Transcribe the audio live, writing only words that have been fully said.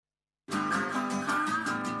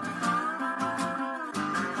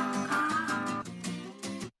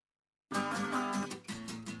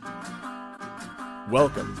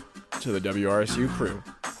Welcome to the WRSU Crew,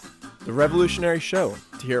 the revolutionary show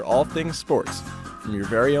to hear all things sports, from your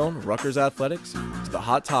very own Rutgers athletics to the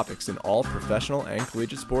hot topics in all professional and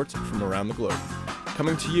collegiate sports from around the globe.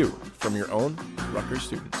 Coming to you from your own Rutgers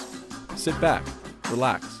students. Sit back,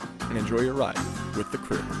 relax, and enjoy your ride with the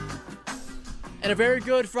Crew. And a very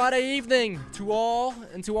good Friday evening to all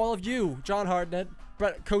of you. John Hartnett,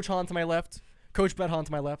 Coach Hawn to my left, Coach Brett Hawn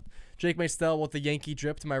to my left, Jake Meystel with the Yankee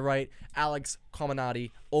drip to my right, Alex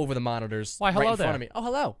Carmenaty over the monitors. Why, hello right in there. front of me. Oh,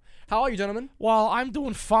 hello. How are you, gentlemen? Well, I'm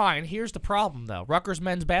doing fine. Here's the problem, though. Rutgers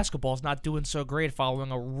men's basketball is not doing so great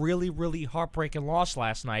following a really heartbreaking loss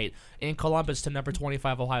last night in Columbus to number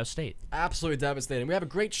 25 Ohio State. Absolutely devastating. We have a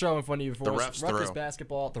great show in front of you for us. Rutgers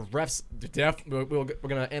basketball. The refs, we're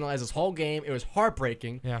going to analyze this whole game. It was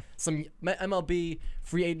heartbreaking. Yeah. Some MLB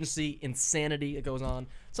free agency insanity that goes on.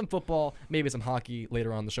 Some football, maybe some hockey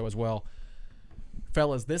later on in the show as well.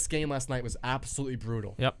 Fellas, this game last night was absolutely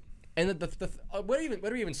brutal. Yep. And where do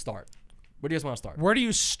we even start? Where do you guys want to start? Where do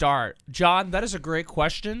you start? John, that is a great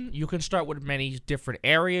question. You can start with many different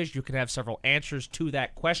areas. You can have several answers to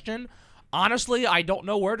that question. Honestly, I don't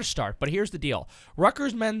know where to start, but here's the deal.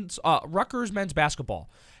 Rutgers men's basketball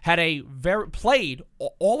had played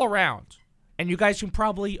all around, and you guys can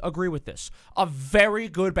probably agree with this, a very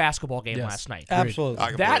good basketball game last night.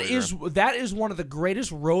 Absolutely. That is one of the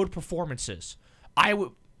greatest road performances.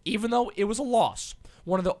 Even though it was a loss,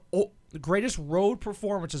 one of the greatest road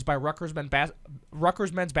performances by Rutgers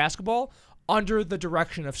men's basketball under the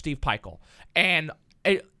direction of Steve Pikiell. And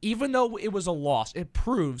even though it was a loss, it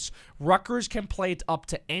proves Rutgers can play up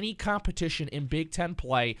to any competition in Big Ten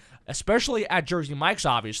play, especially at Jersey Mike's,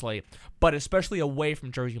 obviously, but especially away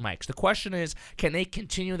from Jersey Mike's. The question is, can they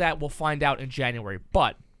continue that? We'll find out in January.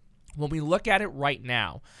 But when we look at it right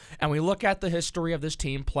now, and we look at the history of this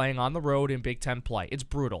team playing on the road in Big Ten play, it's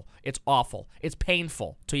brutal. It's awful. It's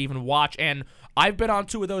painful to even watch. And I've been on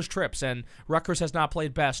 2 of those trips, and Rutgers has not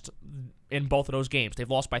played best in both of those games. They've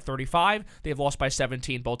lost by 35. They've lost by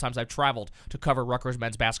 17 both times I've traveled to cover Rutgers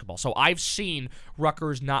men's basketball. So I've seen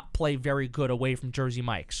Rutgers not play very good away from Jersey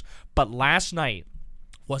Mike's. But last night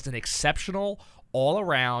was an exceptional,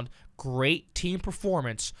 all-around, great team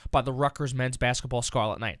performance by the Rutgers men's basketball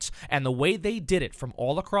Scarlet Knights. And the way they did it from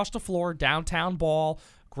all across the floor, downtown ball,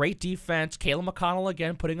 great defense. Caleb McConnell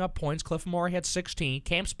again putting up points. Cliff Morey had 16.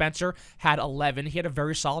 Cam Spencer had 11. He had a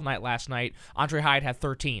very solid night last night. Andre Hyde had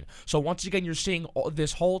 13. So once again, you're seeing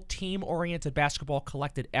this whole team-oriented basketball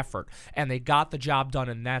collected effort, and they got the job done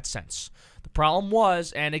in that sense. The problem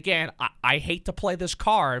was, and again, I hate to play this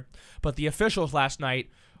card, but the officials last night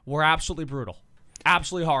were absolutely brutal.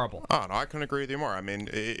 Absolutely horrible. Oh, no, I couldn't agree with you more. I mean,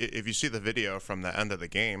 if you see the video from the end of the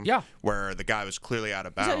game, where the guy was clearly out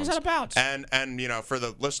of bounds. He's out of bounds. And you know, for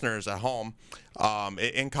the listeners at home,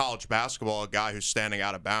 in college basketball, a guy who's standing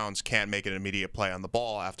out of bounds can't make an immediate play on the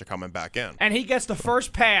ball after coming back in. And he gets the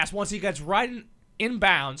first pass once he gets right in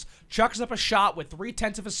bounds, chucks up a shot with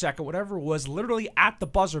 0.3 of a second, whatever it was, literally at the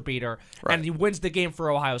buzzer beater, and he wins the game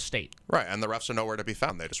for Ohio State. Right, and the refs are nowhere to be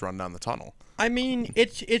found. They just run down the tunnel. I mean,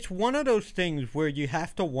 it's one of those things where you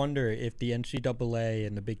have to wonder if the NCAA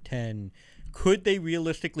and the Big Ten, could they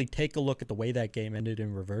realistically take a look at the way that game ended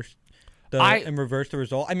and reverse the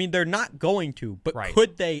result? I mean, they're not going to, but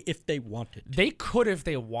could they if they wanted to? They could if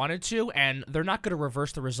they wanted to, and they're not going to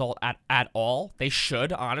reverse the result at all. They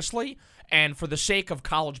should, honestly. And for the sake of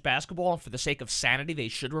college basketball and for the sake of sanity, they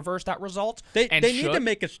should reverse that result. They need to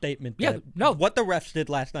make a statement that what the refs did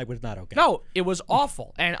last night was not okay. No, it was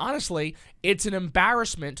awful. And honestly, it's an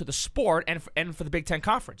embarrassment to the sport and for the Big Ten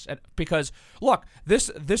Conference. Because, look, this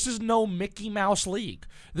is no Mickey Mouse league.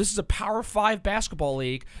 This is a Power 5 basketball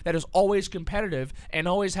league that is always competitive and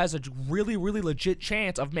always has a really legit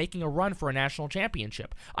chance of making a run for a national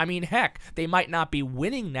championship. I mean, heck, they might not be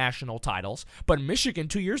winning national titles, but Michigan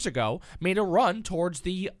 2 years ago made a run towards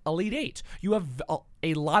the Elite Eight. You have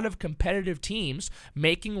a lot of competitive teams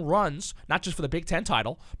making runs, not just for the Big Ten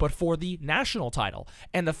title, but for the national title.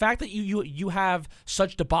 And the fact that you have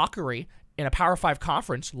such debauchery in a Power 5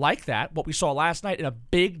 conference like that, what we saw last night in a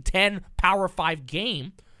Big Ten Power 5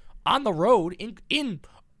 game on the road in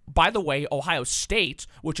by the way, Ohio State,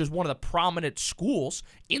 which is one of the prominent schools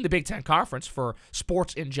in the Big Ten Conference for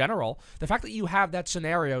sports in general, the fact that you have that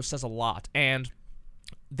scenario says a lot. And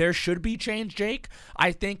there should be change, Jake.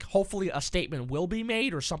 I think hopefully a statement will be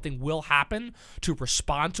made or something will happen to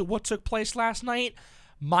respond to what took place last night.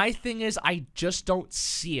 My thing is I just don't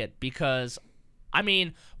see it because I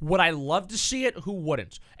mean, would I love to see it? Who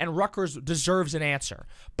wouldn't? And Rutgers deserves an answer.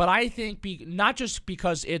 But I think not just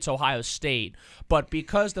because it's Ohio State, but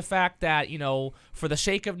because the fact that, for the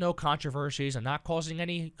sake of no controversies and not causing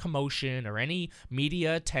any commotion or any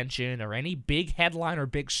media attention or any big headline or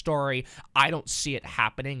big story, I don't see it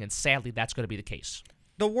happening, and sadly that's going to be the case.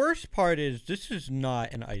 The worst part is this is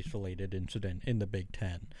not an isolated incident in the Big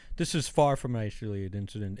Ten. This is far from an isolated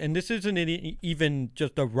incident. And this isn't even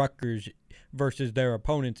just a Rutgers versus their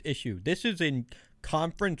opponent's issue. This is a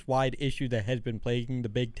conference-wide issue that has been plaguing the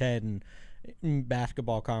Big Ten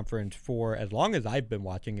basketball conference for as long as I've been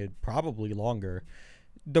watching it, probably longer.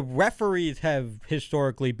 The referees have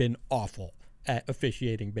historically been awful at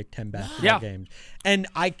officiating Big Ten basketball games. And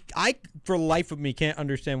I for the life of me can't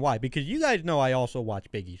understand why, because you guys know I also watch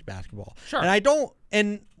Big East basketball. Sure. And I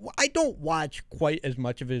don't watch quite as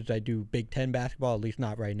much of it as I do Big Ten basketball, at least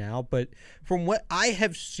not right now, but from what I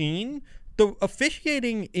have seen, the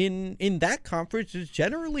officiating in that conference is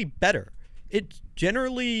generally better. It's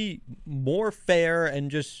generally more fair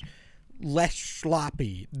and just less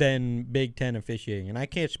sloppy than Big Ten officiating. And I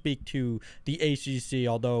can't speak to the ACC,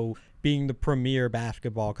 although being the premier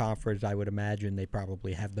basketball conference, I would imagine they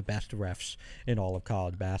probably have the best refs in all of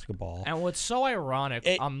college basketball. And what's so ironic,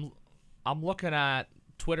 I'm looking at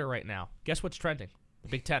Twitter right now. Guess what's trending?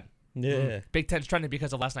 Big Ten. Yeah. Big Ten's trending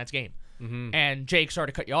because of last night's game. Mm-hmm. And Jake, sorry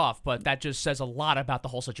to cut you off, but that just says a lot about the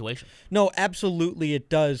whole situation. No, absolutely it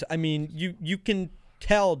does. I mean, you can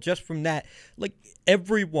tell just from that, like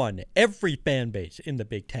every fan base in the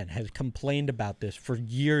Big Ten has complained about this for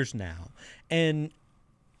years now. And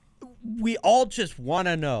we all just want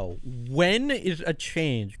to know, when is a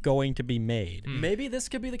change going to be made? Maybe this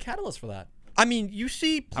could be the catalyst for that. I mean, you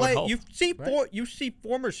see Right.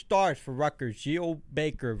 former stars for Rutgers, Geo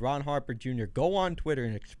Baker, Ron Harper Jr. go on Twitter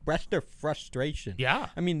and express their frustration. Yeah.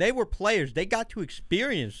 I mean, they were players. They got to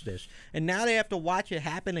experience this, and now they have to watch it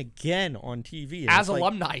happen again on TV. As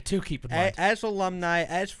alumni, too, keep in mind. As alumni,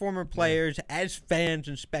 as former players, as fans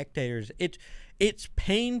and spectators, it's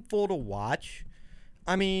painful to watch.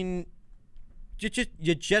 I mean, you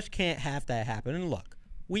just can't have that happen. And look,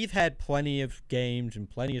 we've had plenty of games and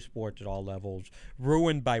plenty of sports at all levels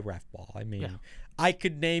ruined by ref ball. I mean, I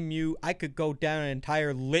could go down an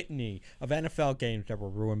entire litany of NFL games that were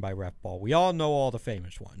ruined by ref ball. We all know all the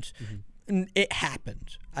famous ones. Mm-hmm. And it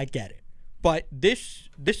happens. I get it. But this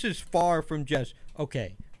is far from just,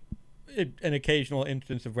 an occasional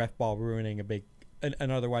instance of ref ball ruining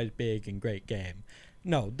an otherwise big and great game.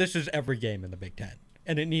 No, this is every game in the Big Ten,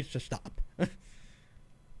 and it needs to stop.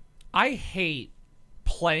 I hate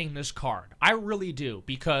playing this card. I really do,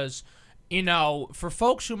 because, for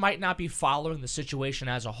folks who might not be following the situation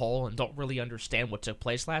as a whole and don't really understand what took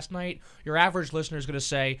place last night, your average listener is going to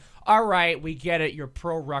say, all right, we get it. You're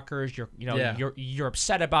pro Rutgers. You're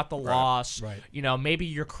upset about the loss. Right. Maybe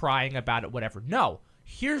you're crying about it, whatever. No,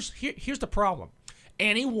 here's the problem.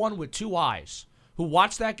 Anyone with two eyes who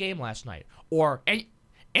watched that game last night, or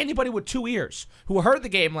anybody with two ears who heard the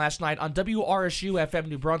game last night on WRSU FM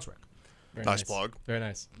New Brunswick. Very Nice plug. Very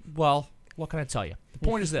nice. Well, what can I tell you? The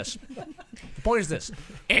point is this.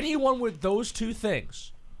 Anyone with those two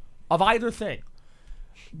things, of either thing,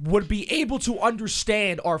 would be able to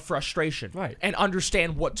understand our frustration, right, and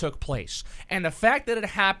understand what took place. And the fact that it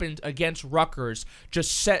happened against Rutgers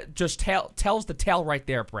tells the tale right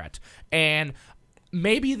there, Brett. And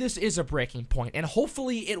maybe this is a breaking point, and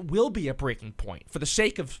hopefully it will be a breaking point for the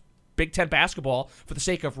sake of Big Ten basketball, for the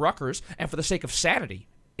sake of Rutgers, and for the sake of sanity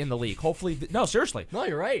in the league. Hopefully, no, seriously. No,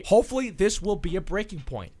 you're right. Hopefully this will be a breaking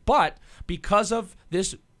point. But because of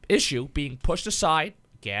this issue being pushed aside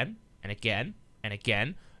again and again and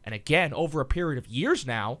again and again over a period of years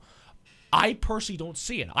now, I personally don't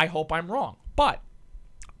see it. I hope I'm wrong. But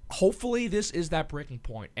hopefully this is that breaking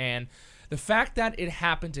point. And the fact that it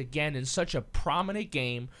happened again in such a prominent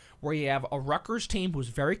game where you have a Rutgers team who's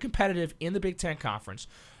very competitive in the Big Ten Conference.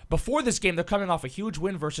 Before this game, they're coming off a huge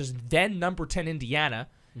win versus then number 10 Indiana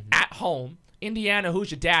at home. Indiana,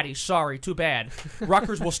 who's your daddy? Sorry, too bad.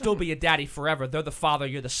 Rutgers will still be your daddy forever. They're the father,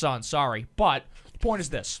 you're the son. Sorry. But the point is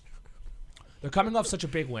this. They're coming off such a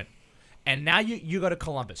big win. And now you go to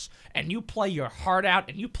Columbus, and you play your heart out,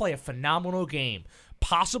 and you play a phenomenal game.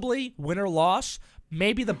 Possibly, win or loss,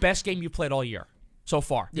 maybe the best game you played all year so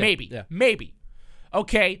far. Yeah, Maybe.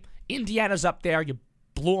 Okay, Indiana's up there. You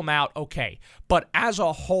blew them out. Okay. But as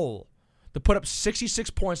a whole, to put up 66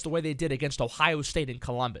 points the way they did against Ohio State and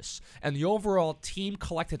Columbus, and the overall team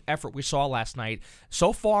collected effort we saw last night,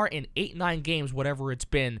 so far in 8-9 games, whatever it's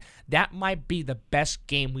been, that might be the best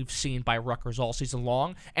game we've seen by Rutgers all season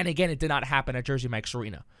long. And again, it did not happen at Jersey Mike's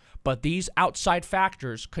Arena. but these outside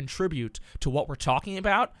factors contribute to what we're talking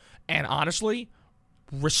about, and honestly,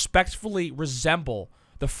 respectfully resemble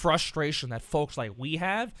the frustration that folks like we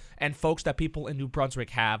have and folks that people in New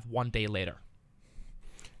Brunswick have one day later.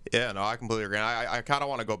 Yeah, no, I completely agree. I kind of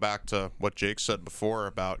want to go back to what Jake said before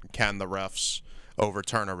about can the refs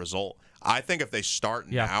overturn a result. I think if they start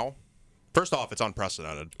now, first off, it's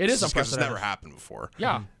unprecedented. It is unprecedented. Because it's never unprecedented. happened before.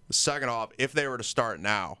 Yeah. Second off, if they were to start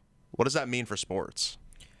now, what does that mean for sports?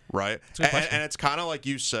 Right? It's a good question. And it's kind of like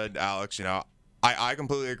you said, Alex, you know, I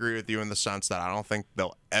completely agree with you in the sense that I don't think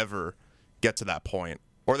they'll ever get to that point,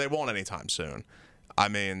 or they won't anytime soon. I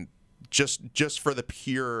mean, just for the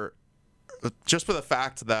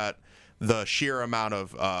fact that the sheer amount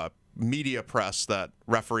of media press that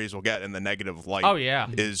referees will get in the negative light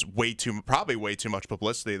is probably way too much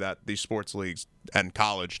publicity that these sports leagues and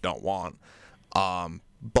college don't want.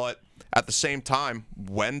 But at the same time,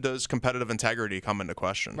 when does competitive integrity come into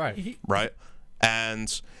question? Right.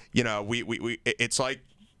 And you know, it's like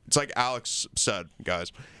Alex said,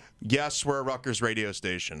 guys. Yes, we're a Rutgers radio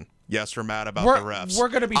station. Yes, we're mad about the refs. We're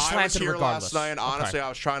going to be slanted I was here regardless. last night, and honestly, I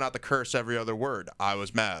was trying not to curse every other word. I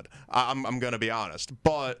was mad. I'm going to be honest.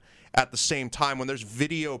 But at the same time, when there's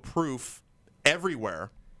video proof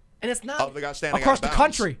everywhere and it's not of the guy standing across out the of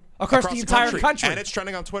bounds, country, across the entire country, and it's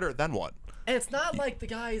trending on Twitter, then what? And it's not like the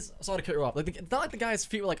guys. Sorry to cut you off. Like it's not like the guy's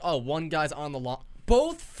feet were like, oh, one guy's on the line.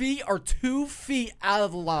 Both feet are 2 feet out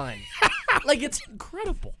of the line. Like it's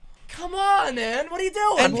incredible. Come on, man. What are you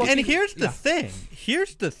doing? And here's the thing.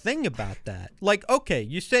 Here's the thing about that. Like, okay,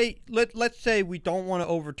 you say let's say we don't want to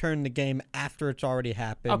overturn the game after it's already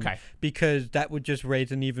happened. Okay. Because that would just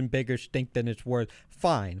raise an even bigger stink than it's worth.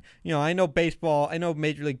 Fine. You know, I know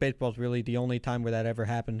Major League Baseball is really the only time where that ever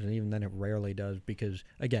happens, and even then it rarely does because,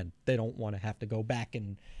 again, they don't want to have to go back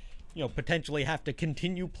and, you know, potentially have to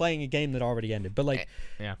continue playing a game that already ended. But, like,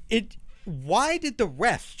 why did the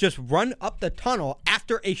refs just run up the tunnel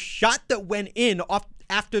after a shot that went in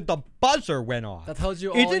after the buzzer went off? That tells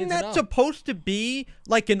you all you need Isn't to that know. supposed to be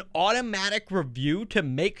like an automatic review to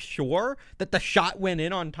make sure that the shot went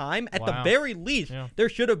in on time? At the very least, there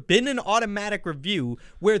should have been an automatic review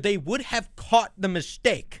where they would have caught the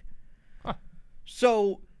mistake. Huh.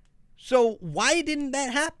 So why didn't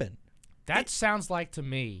that happen? That sounds like to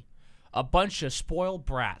me a bunch of spoiled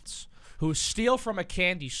brats who steal from a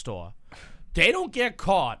candy store. They don't get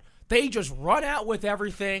caught. They just run out with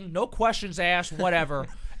everything, no questions asked, whatever,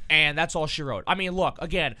 and that's all she wrote. I mean, look,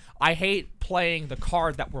 again, I hate playing the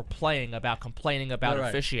card that we're playing about complaining about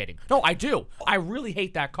officiating. No, I do. I really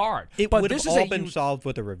hate that card. It would have all been solved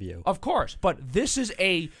with a review. Of course, but this is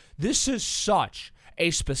such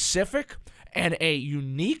a specific and a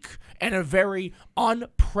unique and a very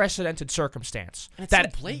unprecedented circumstance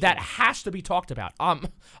that has to be talked about.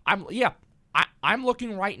 I'm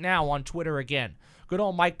looking right now on Twitter again. Good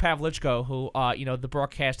old Mike Pavlichko, who the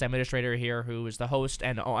broadcast administrator here, who is the host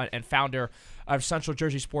and founder of Central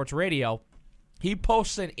Jersey Sports Radio. He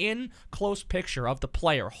posts an in-close picture of the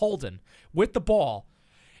player Holden with the ball.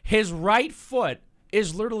 His right foot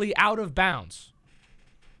is literally out of bounds,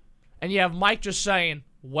 and you have Mike just saying,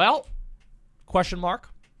 "Well?" Question mark.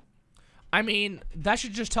 I mean, that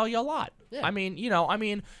should just tell you a lot. Yeah. I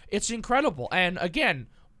mean, it's incredible. And again,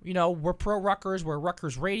 we're pro Rutgers. We're a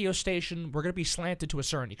Rutgers radio station. We're going to be slanted to a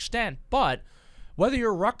certain extent. But whether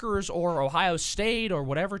you're Rutgers or Ohio State or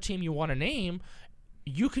whatever team you want to name,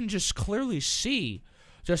 you can just clearly see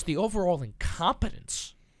just the overall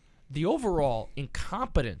incompetence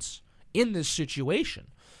in this situation.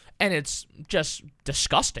 And it's just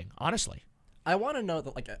disgusting, honestly. I want to know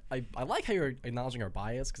that, like, I like how you're acknowledging our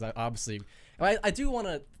bias, because I do want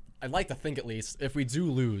to, I'd like to think at least, if we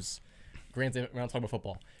do lose, granted, we're not talking about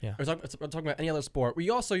football. Yeah. We're talking about any other sport.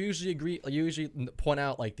 We also usually point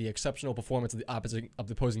out, like, the exceptional performance of the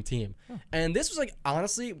opposing team. Huh. And this was, like,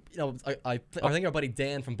 honestly, I think our buddy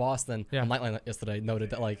Dan from Boston on Nightline yesterday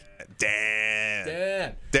noted that, like,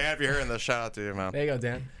 Dan, if you're hearing this, shout out to you, man. There you go,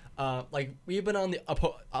 Dan. Like, we've been on the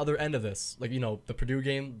other end of this. Like, the Purdue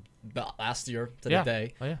game last year to the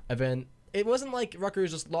day. Oh, yeah. And then it wasn't like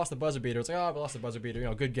Rutgers just lost the buzzer beater. It's like, we lost the buzzer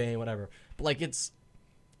beater. Good game, whatever. But, like, it's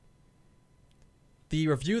the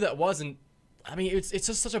review that wasn't. I mean, it's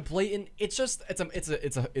just such a blatant.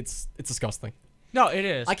 It's disgusting. No, it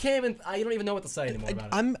is. I don't even know what to say anymore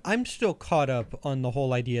about it. I'm still caught up on the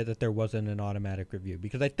whole idea that there wasn't an automatic review,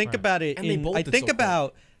 because I think about it.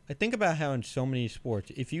 I think about how in so many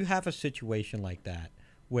sports, if you have a situation like that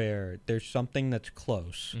where there's something that's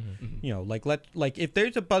close. You know, like if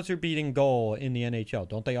there's a buzzer-beating goal in the NHL,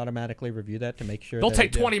 don't they automatically review that to make sure they'll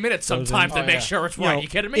take 20 minutes sometimes to make sure it's right? Are you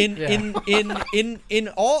kidding me?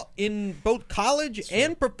 In both college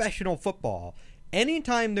and professional football,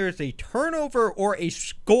 anytime there's a turnover or a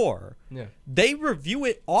score, they review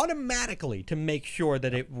it automatically to make sure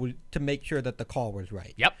that the call was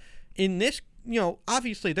right. Yep. In this, you know,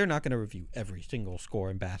 obviously they're not going to review every single score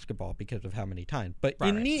in basketball because of how many times. But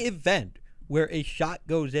in the event where a shot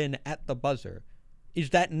goes in at the buzzer,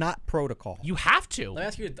 is that not protocol? You have to. Let me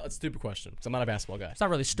ask you a stupid question, because I'm not a basketball guy. It's not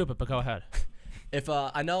really stupid, but go ahead. If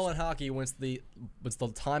I know in hockey, once the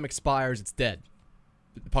time expires, it's dead.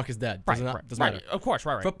 The puck is dead. Doesn't matter. Of course,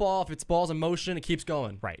 right. Football, if it's ball's in motion, it keeps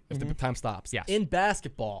going. Right. If the time stops. Yes. In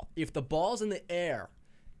basketball, if the ball's in the air,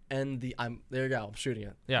 and there you go, I'm shooting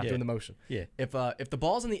it. Yeah. Doing the motion. Yeah. If the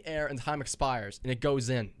ball's in the air and time expires and it goes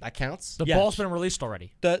in, that counts? The ball's been released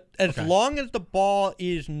already. As long as the ball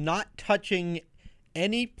is not touching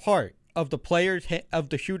any part of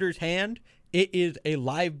the shooter's hand, it is a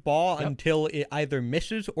live ball until it either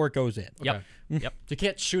misses or goes in. Yep. Yep. You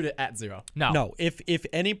can't shoot it at 0. No. If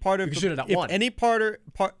any part of you can shoot it at 1. Any part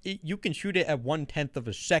you can shoot it at 1/10 of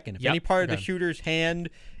a second. If any part of the shooter's hand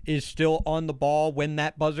is still on the ball when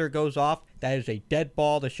that buzzer goes off, that is a dead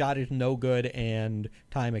ball. The shot is no good and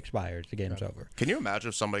time expires. The game's over. Can you imagine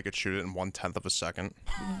if somebody could shoot it in 1/10 of a second?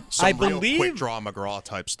 I believe quick draw McGraw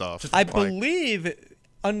type stuff. I believe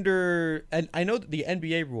under, and I know that the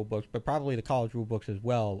NBA rule books, but probably the college rule books as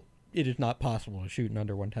well, it is not possible to shoot in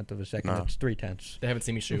under 1/10 of a second. No. It's 3/10. They haven't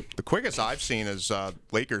seen me shoot. The quickest I've seen is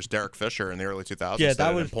Lakers' Derek Fisher in the early 2000s. Yeah,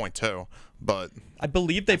 that was in .2. But I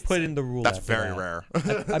believe they put in the rule. That's after very that. rare.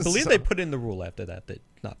 I believe they put in the rule after that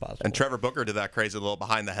it's not possible. And Trevor Booker did that crazy little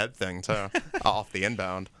behind the head thing too, off the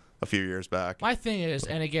inbound a few years back. My thing is,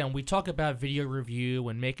 and again, we talk about video review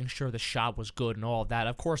and making sure the shot was good and all of that.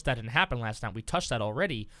 Of course, that didn't happen last night. We touched that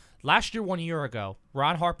already. Last year, 1 year ago,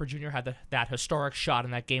 Ron Harper Jr. had that historic shot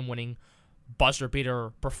in that game-winning buzzer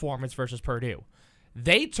beater performance versus Purdue.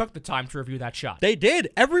 They took the time to review that shot. They did.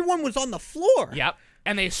 Everyone was on the floor. Yep.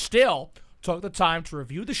 And they still took the time to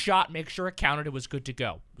review the shot, make sure it counted, it was good to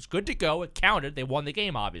go. It was good to go, it counted, they won the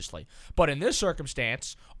game, obviously. But in this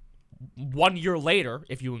circumstance, 1 year later,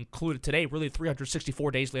 if you include it today, really 364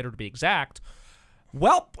 days later to be exact,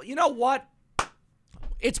 well, you know what?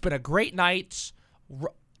 It's been a great night.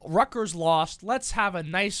 Rutgers lost. Let's have a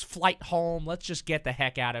nice flight home. Let's just get the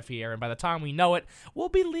heck out of here. And by the time we know it, we'll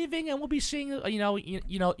be leaving and we'll be seeing, you know,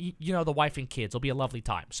 the wife and kids. It'll be a lovely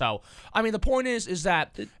time. So, I mean, the point is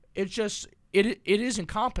that it's just it is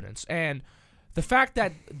incompetence, and the fact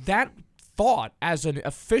that thought as an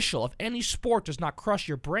official of any sport does not cross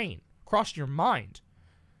your brain, cross your mind.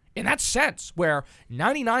 In that sense, where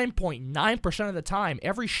 99.9% of the time,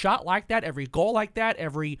 every shot like that, every goal like that,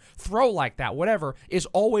 every throw like that, whatever, is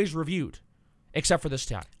always reviewed, except for this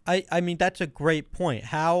time. I mean, that's a great point.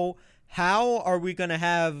 How are we going to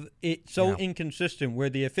have it so inconsistent where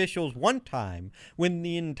the officials one time, when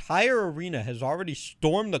the entire arena has already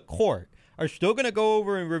stormed the court, are still going to go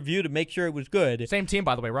over and review to make sure it was good? Same team,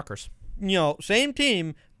 by the way, Rutgers. You know, same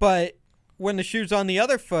team, but when the shoe's on the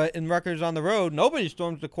other foot and Rutgers on the road, nobody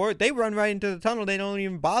storms the court. They run right into the tunnel. They don't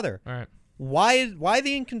even bother. All right. Why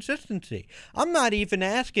the inconsistency? I'm not even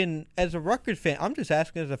asking as a Rutgers fan. I'm just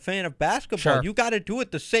asking as a fan of basketball. Sure. You got to do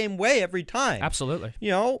it the same way every time. Absolutely. You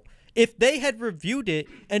know, if they had reviewed it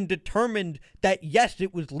and determined that yes,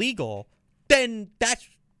 it was legal, then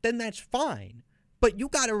that's fine. But you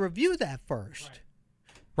got to review that first.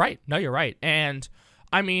 Right. No, you're right. And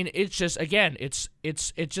I mean, it's just, again, it's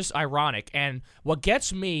just ironic. And what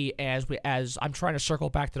gets me as I'm trying to circle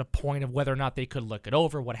back to the point of whether or not they could look it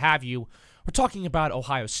over, what have you, we're talking about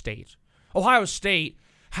Ohio State. Ohio State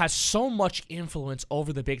has so much influence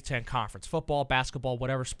over the Big Ten Conference, football, basketball,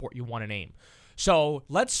 whatever sport you want to name. So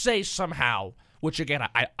let's say somehow, which again,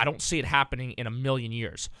 I don't see it happening in a million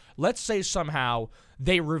years. Let's say somehow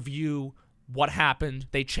they review what happened,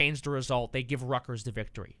 they change the result, they give Rutgers the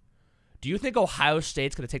victory. Do you think Ohio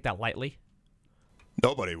State's going to take that lightly?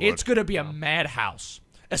 Nobody would. It's going to be a madhouse,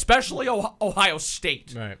 especially Ohio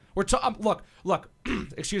State. Right. We're look.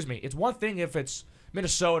 Excuse me. It's one thing if it's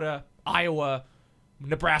Minnesota, Iowa,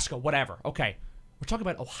 Nebraska, whatever. Okay, we're talking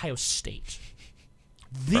about Ohio State.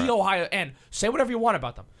 Ohio, and say whatever you want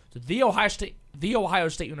about them. The Ohio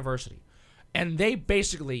State University, and they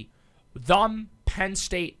basically, Penn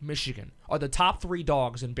State, Michigan are the top 3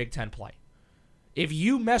 dogs in Big Ten play. If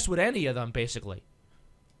you mess with any of them, basically,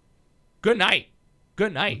 good night.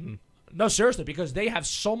 Good night. Mm-hmm. No, seriously, because they have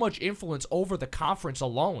so much influence over the conference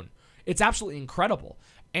alone. It's absolutely incredible.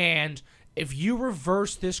 And if you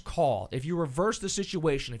reverse this call, if you reverse the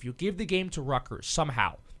situation, if you give the game to Rutgers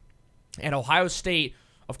somehow, and Ohio State,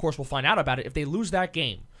 of course, will find out about it, if they lose that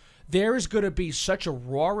game, there is going to be such a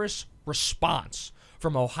roarous response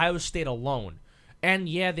from Ohio State alone. And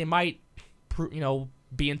yeah, they might,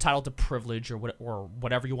 be entitled to privilege or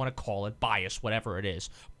whatever you want to call it, bias, whatever it is.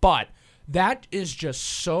 But that is just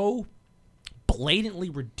so blatantly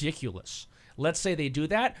ridiculous. Let's say they do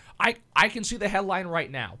that. I can see the headline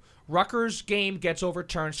right now. Rutgers game gets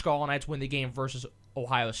overturned. Scarlet Knights win the game versus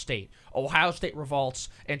Ohio State. Ohio State revolts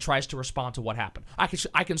and tries to respond to what happened.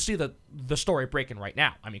 I can see the story breaking right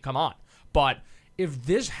now. I mean, come on. But if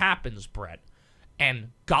this happens, Brett,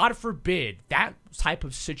 and God forbid that type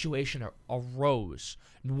of situation arose,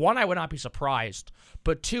 one, I would not be surprised,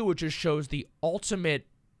 but two, it just shows the ultimate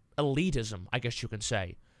elitism, I guess you can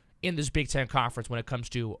say, in this Big Ten conference when it comes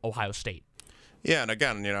to Ohio State. Yeah, and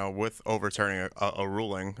again, with overturning a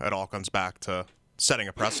ruling, it all comes back to setting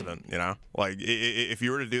a precedent, Like, if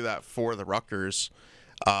you were to do that for the Rutgers,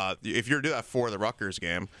 game,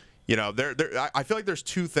 I feel like there's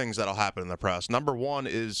two things that'll happen in the press. Number one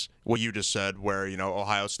is what you just said, where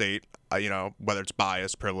Ohio State, whether it's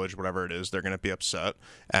bias, privilege, whatever it is, they're going to be upset,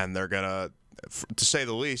 and they're going to say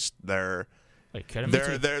the least, they're going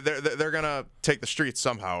to take the streets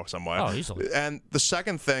somehow, some way. Oh, easily. And the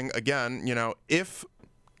second thing, again, if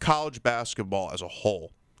college basketball as a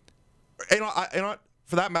whole,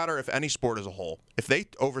 for that matter, if any sport as a whole, if they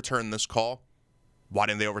overturn this call, why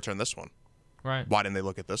didn't they overturn this one? Right. Why didn't they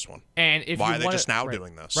look at this one? And why are they just now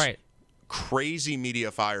doing this? Right. Crazy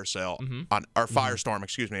media fire sale firestorm,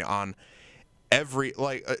 excuse me, on every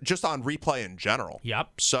just on replay in general.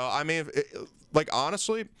 Yep. So I mean,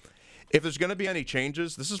 honestly, if there's going to be any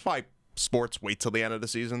changes, this is why sports wait till the end of the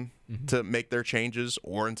season to make their changes,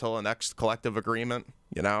 or until the next collective agreement.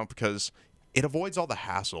 Because it avoids all the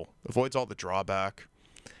hassle, avoids all the drawback.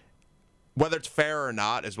 Whether it's fair or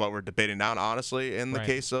not is what we're debating now. And honestly, in the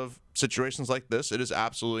case of situations like this, it is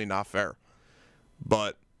absolutely not fair.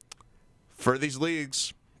 But for these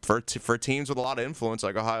leagues, for teams with a lot of influence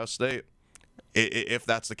like Ohio State, if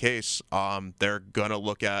that's the case, they're gonna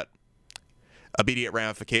look at immediate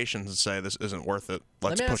ramifications and say this isn't worth it.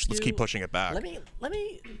 Let's keep pushing it back.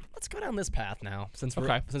 Let's go down this path now since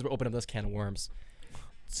we're opening up this can of worms.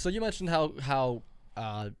 So you mentioned how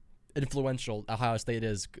influential Ohio State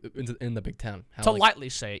is in the Big Ten. To lightly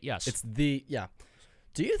say it, yes.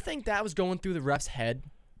 Do you think that was going through the ref's head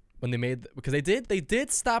when they made because they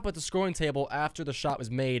did stop at the scoring table after the shot was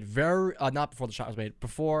made? Not before the shot was made.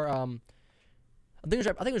 Before I think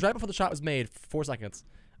it was right before the shot was made. 4 seconds.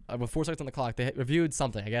 With 4 seconds on the clock, they reviewed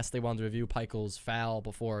something. I guess they wanted to review Peichel's foul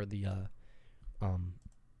before the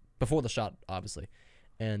shot, obviously,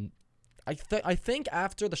 and. I think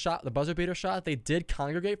after the shot, the buzzer beater shot, they did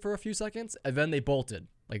congregate for a few seconds, and then they bolted,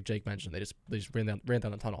 like Jake mentioned. They just ran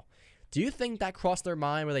down the tunnel. Do you think that crossed their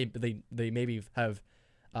mind, where they maybe have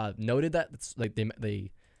noted that it's like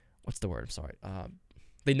they what's the word? I'm sorry.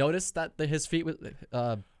 They noticed that his feet was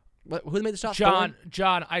who made the shot?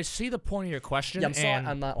 John, I see the point of your question. Yeah, I'm sorry.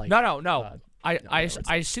 I'm not like no. I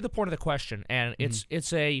see the point of the question, and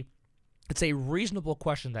it's a reasonable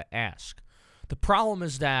question to ask. The problem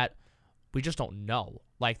is that we just don't know.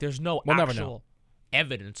 Like, there's no actual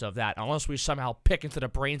evidence of that unless we somehow pick into the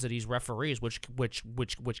brains of these referees, which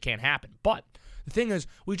can't happen. But the thing is,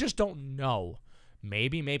 we just don't know.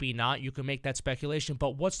 Maybe, maybe not. You can make that speculation.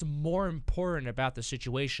 But what's more important about the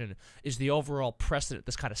situation is the overall precedent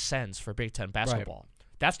this kind of sends for Big Ten basketball. Right.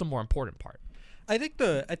 That's the more important part. I think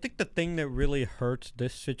the thing that really hurts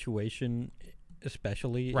this situation,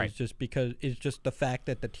 especially, is just the fact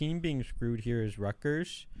that the team being screwed here is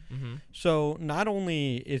Rutgers. Mm-hmm. So not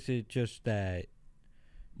only is it just that,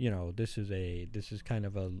 this is kind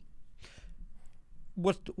of a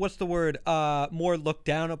what's the word? More looked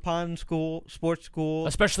down upon sports school,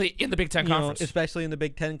 especially in the Big Ten conference. Especially in the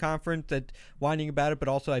Big Ten conference, that whining about it. But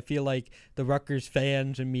also, I feel like the Rutgers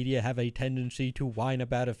fans and media have a tendency to whine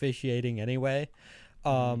about officiating anyway.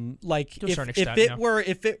 If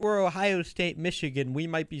it were Ohio State, Michigan, we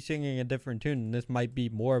might be singing a different tune, and this might be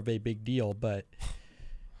more of a big deal. But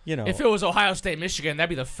if it was Ohio State, Michigan, that'd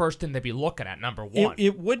be the first thing they'd be looking at, number one.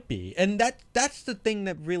 It would be, and that's the thing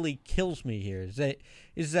that really kills me here.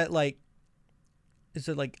 Is that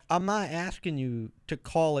I'm not asking you to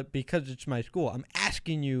call it because it's my school. I'm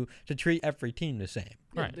asking you to treat every team the same.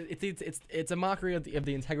 Right. It's a mockery of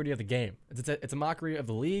the integrity of the game. It's a mockery of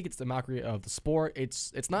the league. It's a mockery of the sport.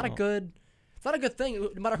 It's not a good. It's not a good thing,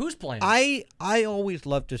 no matter who's playing. I always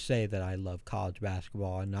love to say that I love college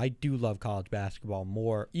basketball, and I do love college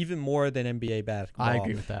basketball even more than NBA basketball. I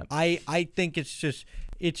agree with that. I think it's just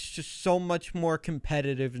so much more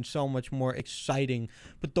competitive and so much more exciting.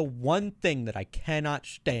 But the one thing that I cannot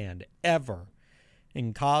stand ever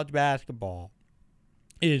in college basketball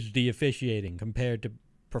is the officiating compared to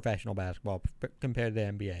professional basketball, compared to the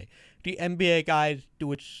NBA. The NBA guys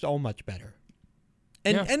do it so much better.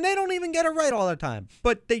 And they don't even get it right all the time.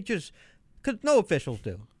 But they just, because no officials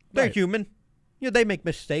do. They're human. They make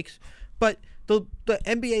mistakes. But the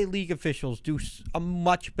NBA league officials do a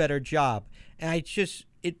much better job. And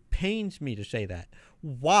it pains me to say that.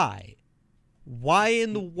 Why? Why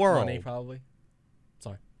in the world? Money, probably.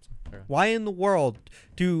 Sorry. Why in the world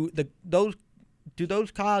do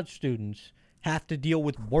those college students have to deal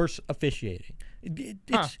with worse officiating?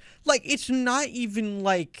 It's it's not even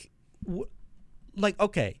like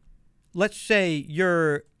okay, let's say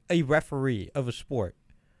you're a referee of a sport.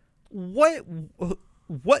 What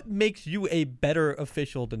makes you a better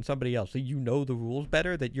official than somebody else? That you know the rules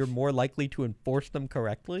better, that you're more likely to enforce them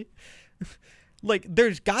correctly?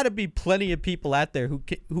 There's got to be plenty of people out there who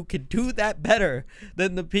can do that better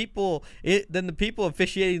than the people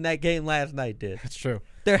officiating that game last night did. That's true.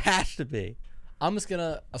 There has to be. I'm just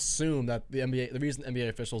gonna assume that the reason NBA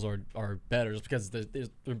officials are better is because there's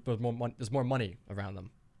more money around them.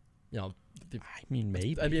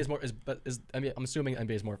 Maybe the NBA is more I'm assuming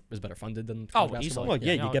NBA is better funded than easily. Well,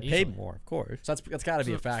 you get paid more, of course. So that's got to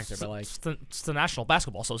be a factor. But it's the National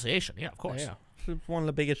Basketball Association. Yeah, of course. Yeah. It's one of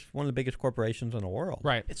the biggest corporations in the world.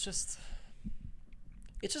 Right. It's just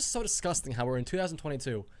so disgusting how we're in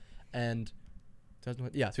 2022 and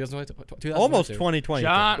 2022. Almost 2022.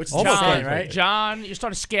 John, which is John, insane, right? John, you're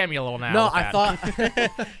starting to scam me a little now. No, with I that.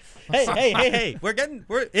 thought. Hey!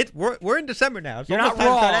 We're in December now. So You're not time to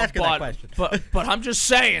start wrong, asking that question. but I'm just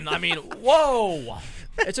saying. I mean, whoa!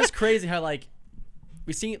 It's just crazy how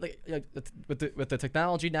we see with the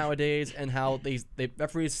technology nowadays and how they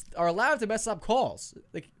referees are allowed to mess up calls.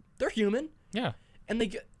 They're human. Yeah.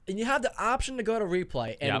 And you have the option to go to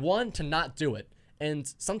replay and one to not do it. And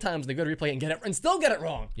sometimes they go to replay and get it and still get it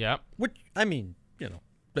wrong. Yep. Which I mean,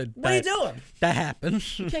 what are you doing? That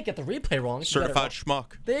happens. You can't get the replay wrong. Certified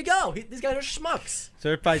schmuck. There you go. These guys are schmucks.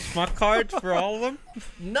 Certified schmuck cards for all of them?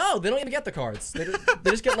 No, they don't even get the cards. They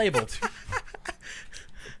just get labeled.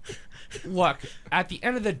 Look, at the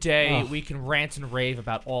end of the day, we can rant and rave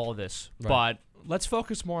about all of this, but let's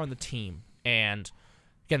focus more on the team. And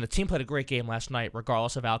again, the team played a great game last night,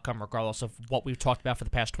 regardless of outcome, regardless of what we've talked about for the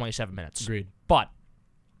past 27 minutes. Agreed. But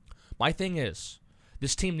my thing is,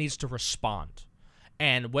 this team needs to respond.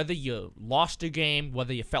 And whether you lost a game,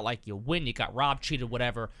 whether you felt like you win, you got robbed, cheated,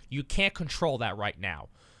 whatever, you can't control that right now.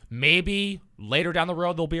 Maybe later down the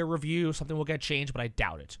road there'll be a review, something will get changed, but I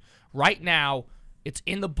doubt it. Right now, it's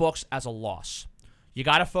in the books as a loss. You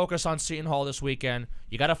got to focus on Seton Hall this weekend.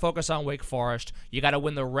 You got to focus on Wake Forest. You got to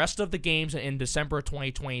win the rest of the games in December of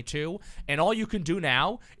 2022. And all you can do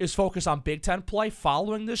now is focus on Big Ten play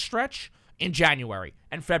following this stretch in January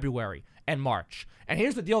and February and March. And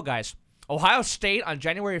here's the deal, guys. Ohio State on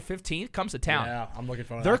January 15th comes to town. Yeah, I'm looking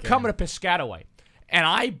forward to They're that coming to Piscataway. And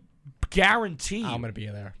I guarantee I'm going to be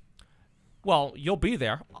there. Well, you'll be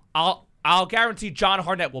there. I'll guarantee John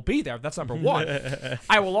Hartnett will be there. That's number one.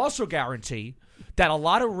 I will also guarantee that a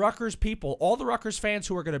lot of Rutgers people, all the Rutgers fans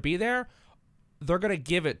who are going to be there, they're going to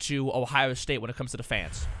give it to Ohio State when it comes to the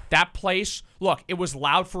fans. That place, look, it was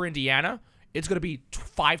loud for Indiana. It's going to be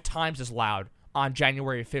 5 times as loud on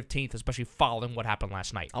January 15th, especially following what happened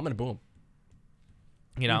last night. I'm going to boom.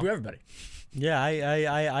 You know? Boo everybody. Yeah,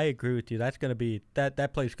 I agree with you. That's gonna be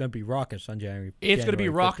that place is gonna be raucous on January. It's gonna be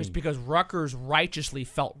raucous 15th. because Rutgers righteously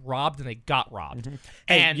felt robbed and they got robbed. Mm-hmm.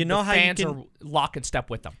 Hey, and you know the how fans you can, are lock and step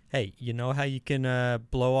with them. Hey, you know how you can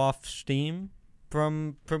blow off steam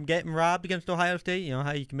from getting robbed against Ohio State? You know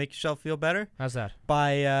how you can make yourself feel better? How's that?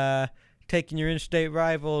 By taking your in-state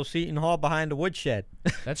rival Seton Hall behind the woodshed.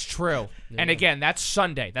 That's true. Yeah. And again, that's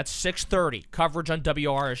Sunday. That's 6:30. Coverage on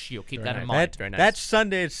WRSU. Keep that in mind. That's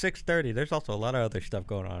Sunday at 6:30. There's also a lot of other stuff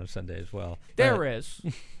going on Sunday as well. There is.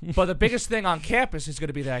 But the biggest thing on campus is going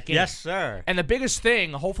to be that game. Yes, sir. And the biggest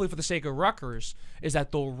thing, hopefully for the sake of Rutgers, is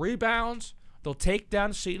that they'll rebound. They'll take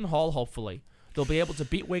down Seton Hall, hopefully. They'll be able to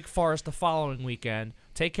beat Wake Forest the following weekend,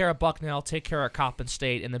 take care of Bucknell, take care of Coppin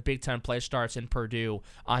State, and the Big Ten play starts in Purdue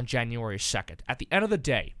on January 2nd. At the end of the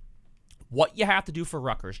day, what you have to do for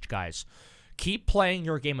Rutgers, guys, keep playing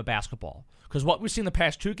your game of basketball. Because what we've seen the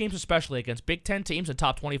past 2 games, especially against Big Ten teams and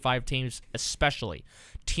top 25 teams especially,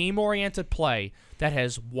 team-oriented play that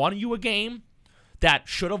has won you a game, that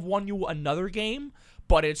should have won you another game,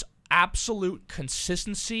 but it's absolute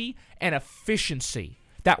consistency and efficiency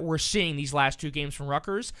that we're seeing these last 2 games from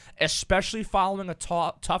Rutgers, especially following a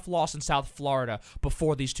tough loss in South Florida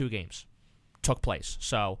before these 2 games took place.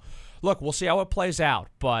 So, look, we'll see how it plays out,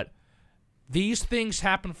 but these things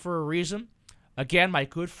happen for a reason. Again, my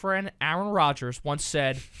good friend Aaron Rodgers once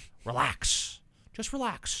said, "Relax, just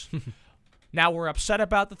relax." Now we're upset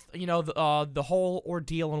about the whole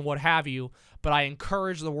ordeal and what have you, but I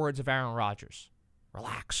encourage the words of Aaron Rodgers: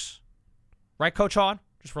 "Relax." Right, Coach Hawn?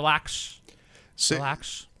 Just relax.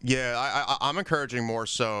 Relax. Yeah, I'm encouraging more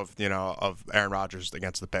so of Aaron Rodgers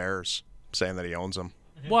against the Bears, saying that he owns them.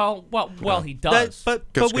 Well, he does. But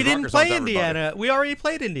we didn't play Indiana. We already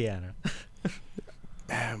played Indiana.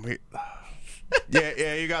 Man,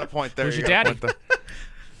 yeah, you got a point there. Who's your daddy?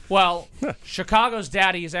 Well, Chicago's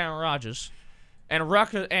daddy is Aaron Rodgers,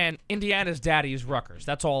 and Indiana's daddy is Rutgers.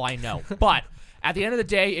 That's all I know. But at the end of the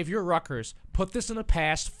day, if you're Rutgers, put this in the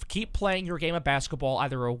past. Keep playing your game of basketball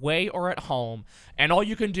either away or at home, and all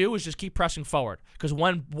you can do is just keep pressing forward. Because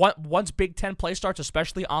once Big Ten play starts,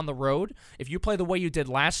 especially on the road, if you play the way you did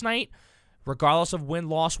last night, regardless of win,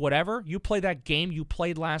 loss, whatever, you play that game you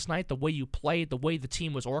played last night, the way you played, the way the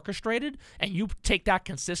team was orchestrated, and you take that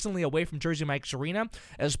consistently away from Jersey Mike's Arena,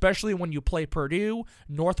 especially when you play Purdue,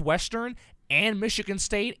 Northwestern, and Michigan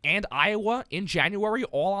State, and Iowa in January,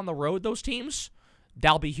 all on the road, those teams,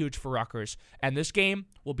 that'll be huge for Rutgers. And this game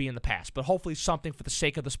will be in the past. But hopefully something for the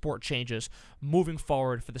sake of the sport changes moving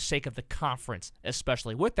forward, for the sake of the conference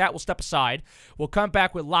especially. With that, we'll step aside. We'll come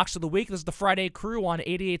back with Locks of the Week. This is the Friday Crew on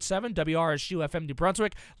 88.7 WRSU FM New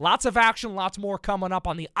Brunswick. Lots of action, lots more coming up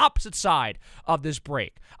on the opposite side of this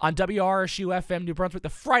break. On WRSU FM New Brunswick, the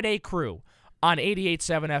Friday Crew on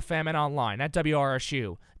 88.7 FM and online at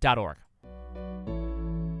WRSU.org.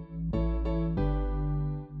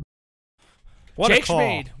 Jake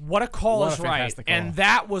Schmid, what a call is right. And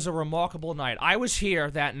that was a remarkable night. I was here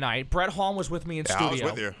that night. Brett Hawn was with me in studio. I was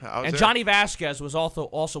with you. And Johnny Vasquez was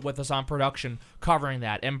also with us on production covering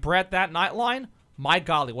that. And Brett, that nightline, my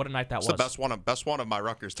golly, what a night that was. It's the best one of my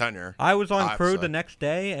Rutgers tenure. I was on crew the next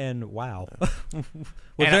day, and wow. Was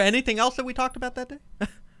there anything else that we talked about that day?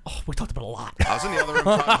 Oh, we talked about a lot. I was in the other room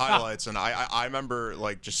trying highlights, and I remember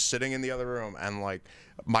just sitting in the other room, and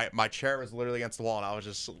my chair was literally against the wall, and I was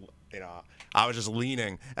just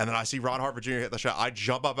leaning, and then I see Ron Harper Jr. hit the shot. I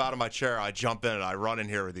jump up out of my chair, I jump in, and I run in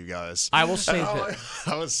here with you guys. I will say that.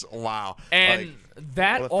 That was wow. And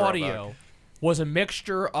that audio was a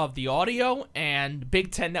mixture of the audio and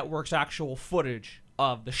Big Ten Network's actual footage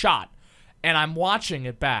of the shot. And I'm watching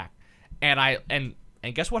it back, and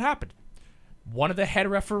guess what happened? One of the head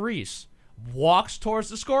referees walks towards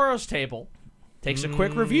the scorer's table, takes a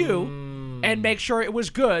quick review, and makes sure it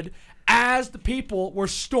was good as the people were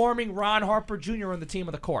storming Ron Harper Jr. on the team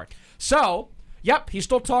of the court. So, yep, he's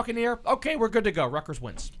still talking here. Okay, we're good to go. Rutgers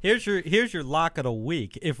wins. Here's your lock of the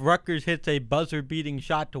week. If Rutgers hits a buzzer-beating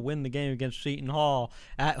shot to win the game against Seton Hall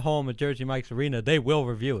at home at Jersey Mike's Arena, they will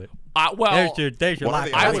review it. Well, there's your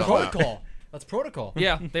lock. That's protocol. That's protocol.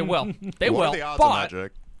 Yeah, they will. They will. What are the odds of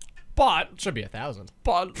Magic? But should be 1,000.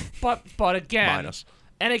 But again, minus.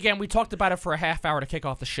 And again, we talked about it for a half hour to kick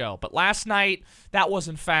off the show. But last night, that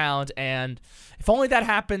wasn't found. And if only that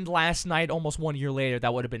happened last night, almost 1 year later,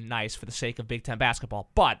 that would have been nice for the sake of Big Ten basketball.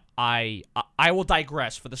 But I will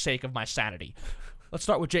digress for the sake of my sanity. Let's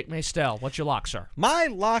start with Jake Meystel. What's your lock, sir? My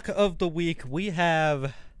lock of the week, we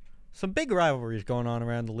have some big rivalries going on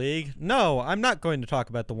around the league. No, I'm not going to talk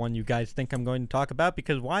about the one you guys think I'm going to talk about,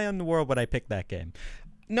 because why in the world would I pick that game?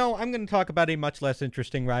 No, I'm going to talk about a much less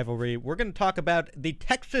interesting rivalry. We're going to talk about the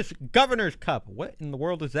Texas Governor's Cup. What in the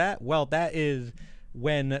world is that? Well, that is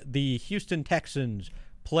when the Houston Texans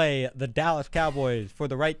play the Dallas Cowboys for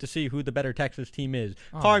the right to see who the better Texas team is.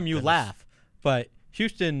 Carm, you laugh, but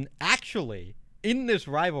Houston actually, in this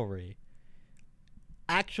rivalry,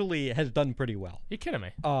 has done pretty well. You kidding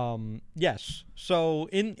me? Yes. So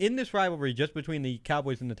in this rivalry just between the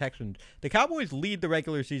Cowboys and the Texans, the Cowboys lead the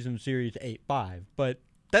regular season series 8-5, but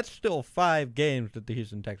that's still 5 games that the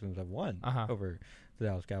Houston Texans have won over the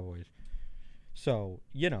Dallas Cowboys. So,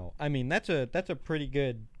 I mean, that's a pretty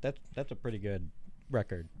good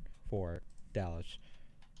record for Dallas.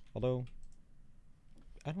 Although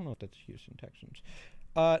I don't know if that's Houston Texans.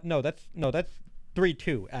 No, that's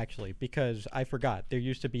 3-2 actually, because I forgot there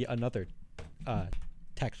used to be another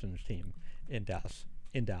Texans team in Dallas.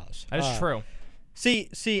 That is true. See,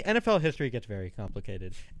 NFL history gets very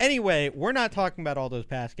complicated. Anyway, we're not talking about all those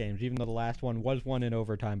past games, even though the last one was won in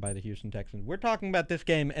overtime by the Houston Texans. We're talking about this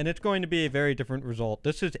game, and it's going to be a very different result.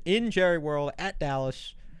 This is in Jerry World at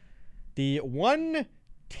Dallas. The 1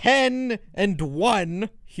 10-1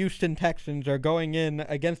 Houston Texans are going in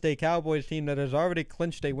against a Cowboys team that has already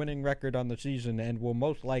clinched a winning record on the season and will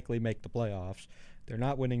most likely make the playoffs. They're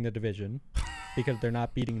not winning the division because they're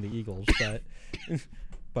not beating the Eagles,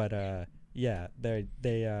 but yeah,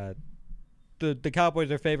 the Cowboys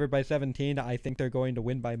are favored by 17. I think they're going to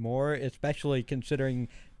win by more, especially considering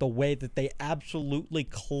the way that they absolutely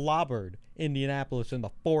clobbered Indianapolis in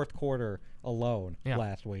the fourth quarter alone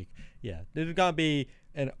last week. Yeah, this is going to be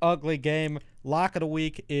an ugly game. Lock of the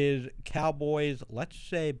week is Cowboys, let's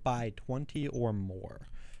say by 20 or more.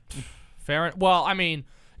 Fair. Well, I mean,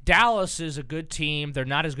 Dallas is a good team. They're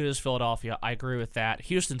not as good as Philadelphia. I agree with that.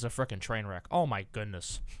 Houston's a freaking train wreck. Oh, my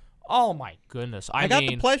goodness. I got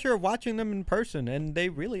the pleasure of watching them in person, and they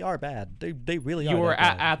really are bad. They really are. You were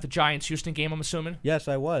bad. at the Giants-Houston game, I'm assuming? Yes,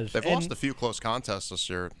 I was. They've lost a few close contests this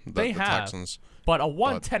year, the have. Texans. But a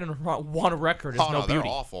 1-10-1 record is no beauty. They're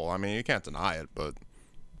awful. I mean, you can't deny it, but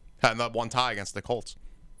had that one tie against the Colts.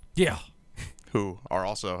 Yeah. Who are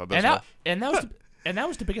also abysmal. And that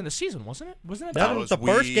was the beginning of the season, wasn't it? Wasn't it? That was the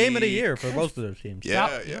first game of the year for both of those teams.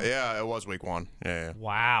 Yeah, it was week 1. Yeah.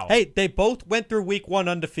 Wow. Hey, they both went through week 1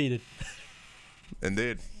 undefeated.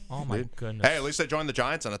 Indeed. Oh, my goodness. Hey, at least they joined the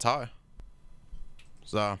Giants in a tie.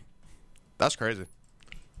 So, that's crazy.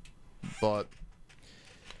 But,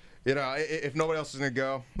 if nobody else is going to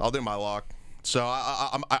go, I'll do my lock. So,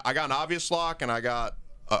 I got an obvious lock, and I got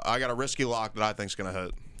a risky lock that I think is going to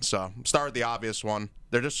hit. So, start with the obvious one.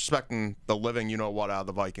 They're disrespecting the living you-know-what out of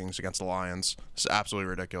the Vikings against the Lions. It's absolutely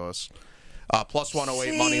ridiculous. Plus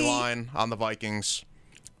 108 money line on the Vikings.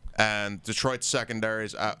 And Detroit's secondary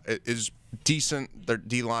is decent. Their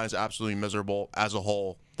D-line is absolutely miserable. As a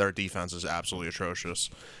whole, their defense is absolutely atrocious.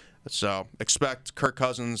 So expect Kirk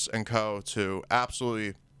Cousins and co. to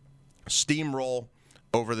absolutely steamroll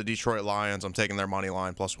over the Detroit Lions. I'm taking their money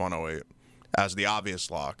line plus 108 as the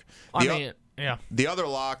obvious lock. The other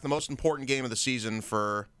lock, the most important game of the season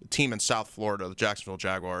for the team in South Florida, the Jacksonville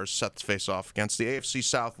Jaguars, set to face off against the AFC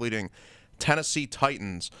South leading Tennessee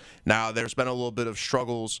Titans. Now, there's been a little bit of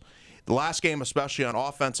struggles. The last game, especially on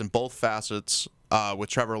offense in both facets,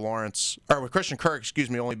 with Christian Kirk,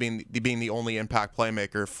 only being the only impact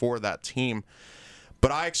playmaker for that team.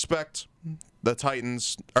 But I expect the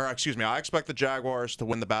Jaguars to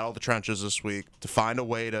win the battle of the trenches this week, to find a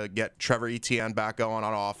way to get Trevor Etienne back going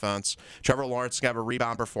on offense. Trevor Lawrence can have a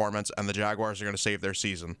rebound performance, and the Jaguars are going to save their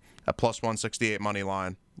season. At plus 168 money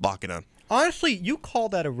line, lock it in. Honestly, you call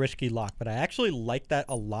that a risky lock, but I actually like that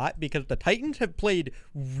a lot because the Titans have played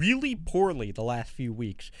really poorly the last few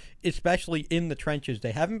weeks, especially in the trenches.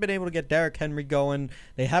 They haven't been able to get Derrick Henry going.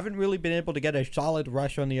 They haven't really been able to get a solid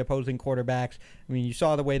rush on the opposing quarterbacks. I mean, you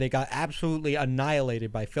saw the way they got absolutely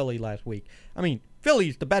annihilated by Philly last week. I mean,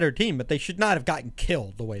 Philly's the better team, but they should not have gotten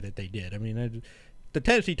killed the way that they did. I mean, the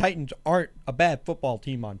Tennessee Titans aren't a bad football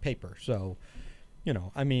team on paper, so...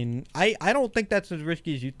 I don't think that's as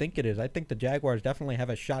risky as you think it is. I think the Jaguars definitely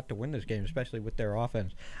have a shot to win this game, especially with their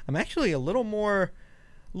offense. I'm actually a little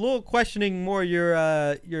questioning more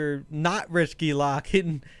your not risky lock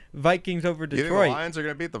hitting Vikings over Detroit. You think the Lions are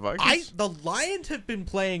going to beat the Vikings? The Lions have been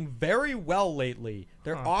playing very well lately.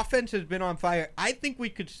 Their offense has been on fire. I think we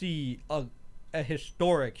could see a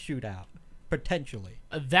historic shootout, potentially.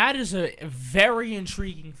 That is a very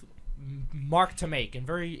intriguing mark to make and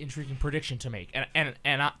very intriguing prediction to make,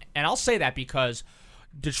 and I'll say that because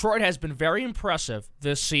Detroit has been very impressive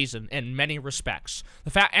this season in many respects.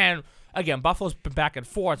 And again, Buffalo's been back and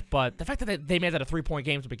forth, but the fact that they made that a 3-point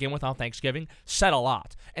game to begin with on Thanksgiving said a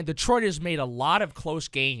lot. And Detroit has made a lot of close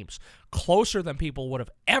games, closer than people would have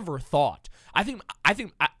ever thought. I think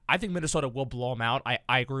Minnesota will blow them out.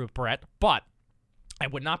 I agree with Brett, but I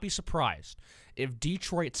would not be surprised if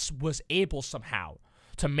Detroit was able somehow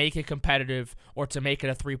to make it competitive or to make it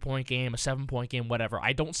a 3-point game, a 7-point game, whatever.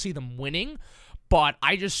 I don't see them winning, but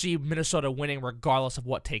I just see Minnesota winning regardless of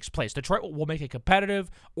what takes place. Detroit will make it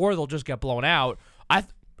competitive or they'll just get blown out.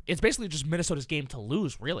 It's basically just Minnesota's game to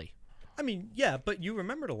lose, really. I mean, yeah, but you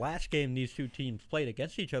remember the last game these two teams played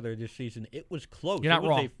against each other this season. It was close. You're not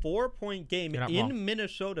wrong. It was a 4-point game in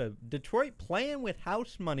Minnesota. Detroit playing with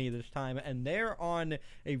house money this time, and they're on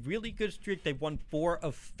a really good streak. They've won 4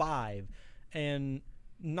 of 5, and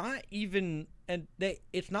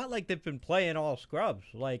it's not like they've been playing all scrubs.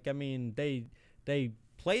 Like, I mean, they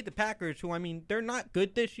played the Packers, who, I mean, they're not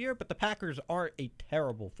good this year, but the Packers aren't a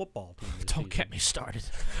terrible football team this Don't season. Get me started.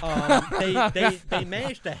 They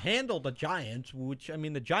managed to handle the Giants, which, I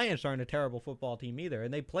mean, the Giants aren't a terrible football team either,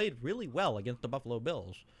 and they played really well against the Buffalo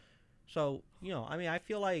Bills. So, I mean, I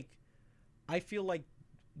feel like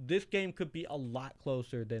this game could be a lot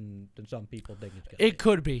closer than some people think it's going to be. It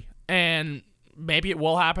could be, and maybe it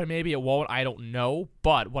will happen, maybe it won't. I don't know.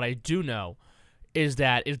 But what I do know is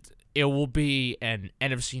that it will be an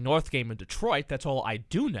NFC North game in Detroit. That's all I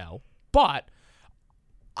do know. But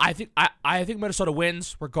I think Minnesota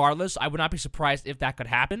wins regardless. I would not be surprised if that could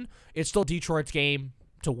happen. It's still Detroit's game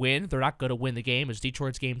to win. They're not going to win the game. It's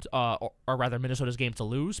Detroit's game, or rather Minnesota's game to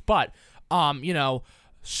lose. But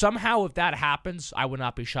somehow if that happens, I would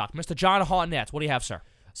not be shocked. Mr. John Hartnett, what do you have, sir?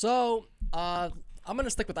 So I'm gonna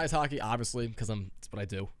stick with ice hockey, obviously, because that's what I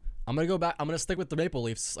do. I'm gonna go back. I'm gonna stick with the Maple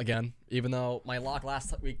Leafs again, even though my lock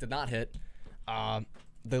last week did not hit.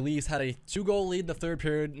 The Leafs had a 2-goal lead in the third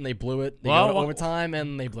period, and they blew it. They go to overtime,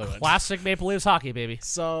 and they blew it. Classic Maple Leafs hockey, baby.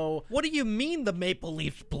 So what do you mean the Maple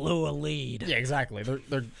Leafs blew a lead? Yeah, exactly.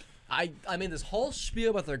 I made this whole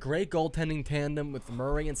spiel about their great goaltending tandem with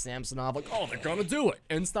Murray and Samsonov. Like, oh, they're gonna do it.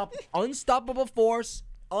 Unstoppable force,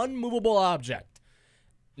 unmovable object.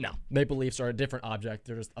 No, Maple Leafs are a different object.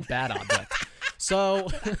 They're just a bad object. So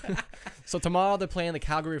tomorrow they're playing the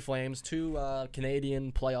Calgary Flames, 2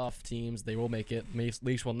 Canadian playoff teams. They will make it.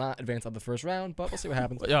 Leafs will not advance out the first round, but we'll see what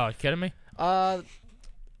happens. Oh, you kidding me?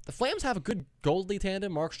 The Flames have a good goalie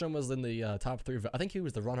tandem. Markstrom was in the top 3. I think he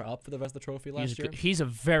was the runner-up for the Vezina Trophy last year. He's a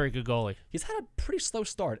very good goalie. He's had a pretty slow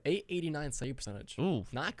start, 889 save percentage. Ooh.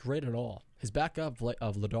 Not great at all. His backup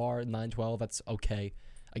of Ladar, 912, that's okay.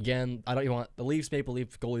 Again, I don't even want the Leafs. Maple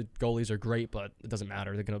Leaf goalies are great, but it doesn't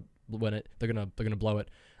matter. They're gonna win it. They're gonna blow it.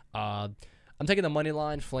 I'm taking the money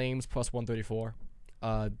line Flames plus 134.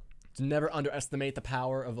 Never underestimate the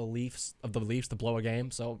power of the Leafs to blow a game.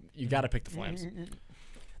 So you got to pick the Flames.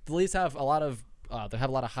 The Leafs have a lot of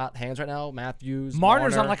hot hands right now. Matthews,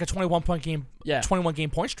 Marner's Marner. on like a 21-point game. Yeah, 21-game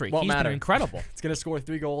point streak. Won't He's matter. been incredible. It's gonna score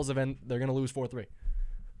 3 goals, and then they're gonna lose 4-3.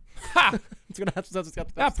 Ha! It's gonna have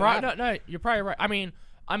No, you're probably right.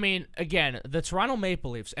 I mean, again, the Toronto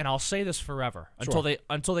Maple Leafs, and I'll say this forever until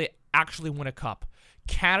they actually win a cup.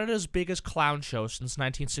 Canada's biggest clown show since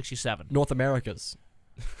 1967. North America's.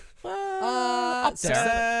 Up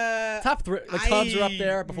there. Top 3. The Cubs are up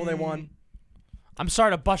there before they won. I'm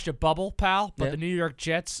sorry to bust your bubble, pal, but Yeah. the New York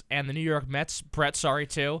Jets and the New York Mets, Brett, sorry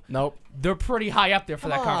too. Nope. They're pretty high up there for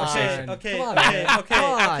that conversation. Okay. Come on, man.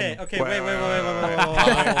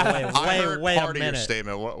 Wait part a of your minute.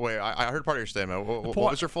 statement. I heard part of your statement. What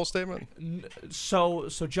was your full statement? So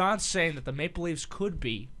John's saying that the Maple Leafs could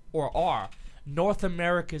be, or are, North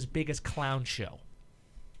America's biggest clown show.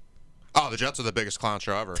 Oh, the Jets are the biggest clown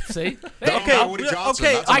show ever. See? Okay, Woody Johnson,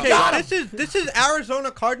 okay, that's okay. enough. This is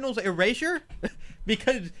Arizona Cardinals erasure,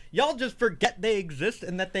 because y'all just forget they exist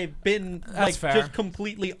and that they've been That's fair. just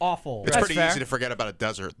completely awful. It's That's pretty fair. easy to forget about a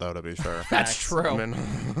desert, though, to be fair. That's true. I mean,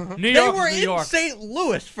 New They York, were New in York. St.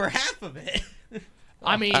 Louis for half of it.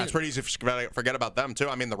 I mean, it's pretty easy to forget about them, too.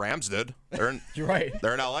 I mean, the Rams did. You're right.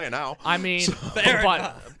 They're in L.A. now. I mean,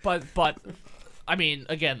 but I mean,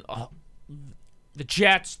 again, the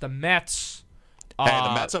Jets, the Mets. Hey,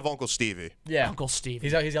 the Mets have Uncle Stevie. Yeah. Uncle Steve.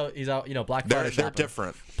 He's out. You know, Black Friday. They're shopping.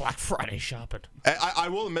 different. Black Friday shopping. I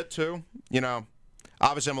will admit, too,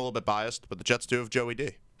 obviously I'm a little bit biased, but the Jets do have Joey D.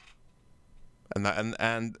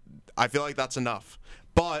 And I feel like that's enough.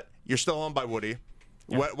 But you're still owned by Woody.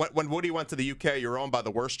 Yeah. When Woody went to the UK, you were owned by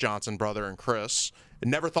the worst Johnson brother and Chris.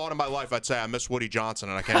 Never thought in my life I'd say I miss Woody Johnson,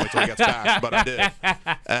 and I can't wait till he gets back, but I did.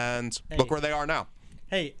 And look where they are now.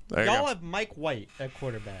 Hey, y'all have Mike White at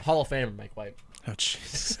quarterback. Hall of Famer Mike White. Oh,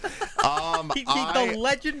 jeez. He's the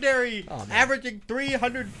legendary, averaging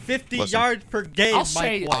 350 yards per game. I'll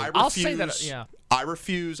say that. Yeah. I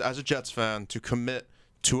refuse, as a Jets fan, to commit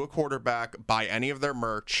to a quarterback, buy any of their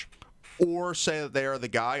merch, or say that they are the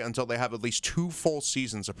guy until they have at least 2 full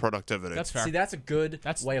seasons of productivity. That's fair. See, that's a good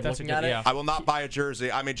way of looking at it. Yeah. I will not buy a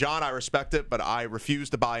jersey. I mean, John, I respect it, but I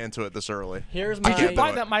refuse to buy into it this early. Here's my. Did you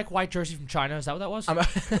buy that Mike White jersey from China? Is that what that was?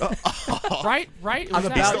 Right.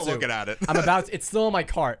 I'm He's still looking at it. It's still in my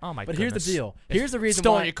cart. Oh my But goodness. here's the deal. Here's the reason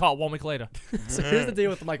Still why. in your cart 1 week later. So here's the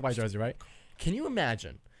deal with the Mike White jersey, right? Can you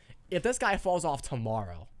imagine if this guy falls off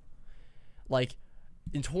tomorrow? Like,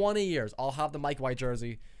 in 20 years, I'll have the Mike White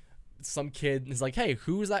jersey. Some kid is like, "Hey,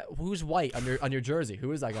 who's that? Who's white on your jersey?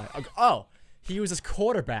 Who is that guy?" I go, "Oh, he was this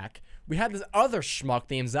quarterback. We had this other schmuck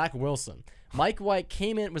named Zach Wilson. Mike White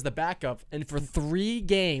came in, was the backup, and for 3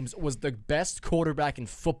 games was the best quarterback in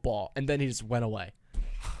football, and then he just went away."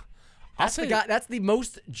 That's the guy. That's the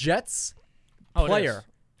most Jets player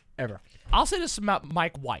ever. I'll say this about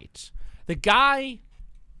Mike White: the guy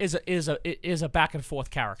is a back and forth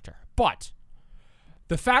character, but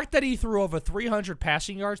the fact that he threw over 300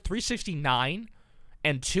 passing yards, 369,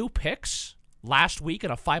 and 2 picks last week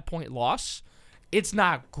in a 5-point loss It's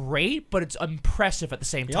not great, but it's impressive at the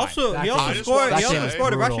same time. He also scored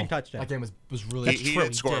a rushing touchdown. That game was really. He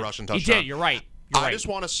did score a rushing touchdown. He did. You're right. I just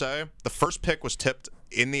want to say the first pick was tipped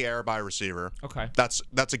in the air by a receiver. Okay. That's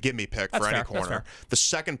a gimme pick for any corner. The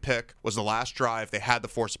second pick was the last drive. They had to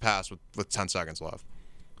force a pass with 10 seconds left.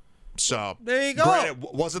 So there you go. Granted,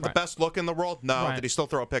 was it the best look in the world? No. Did he still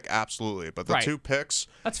throw a pick? Absolutely. But the two picks.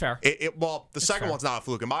 That's fair. The second one's not a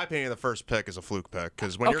fluke. In my opinion, the first pick is a fluke pick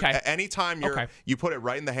because when anytime you put it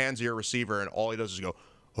right in the hands of your receiver and all he does is go,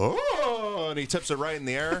 oh, and he tips it right in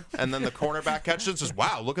the air, and then the cornerback catches it and says,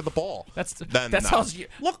 wow, look at the ball.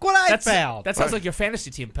 Look what I found. That sounds like your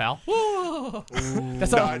fantasy team, pal. I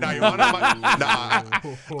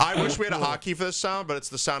wish we had a hotkey for this sound, but it's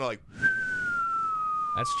the sound of like.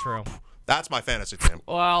 That's true. That's my fantasy team.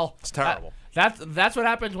 Well, it's terrible. That's what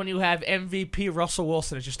happens when you have MVP Russell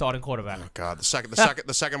Wilson as your starting quarterback. Oh God, the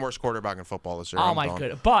second worst quarterback in football this year. Oh my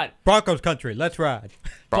goodness! But Broncos country, let's ride.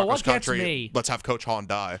 Broncos country, let's have Coach Hawn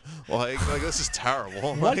die. Like this is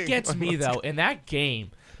terrible. What gets me though in that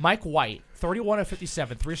game, Mike White, 31 of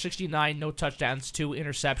 57, 369, no touchdowns, 2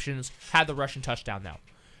 interceptions, had the rushing touchdown though.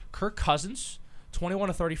 Kirk Cousins, 21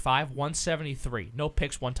 of 35, 173, no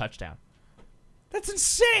picks, 1 touchdown. That's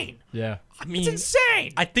insane. Yeah. I mean, it's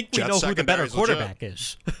insane. I think we know who the better quarterback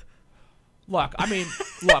is. Look.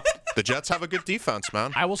 The Jets have a good defense,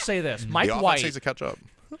 man. I will say this. Mike the White needs to catch up.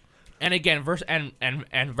 And again,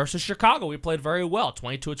 versus Chicago, we played very well.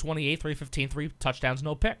 22 of 28, 315, 3 touchdowns,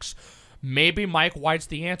 no picks. Maybe Mike White's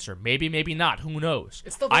the answer. Maybe maybe not. Who knows?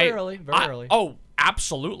 It's still very early. Very early. Oh,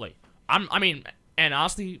 absolutely. And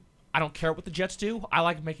honestly, I don't care what the Jets do. I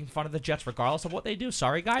like making fun of the Jets regardless of what they do.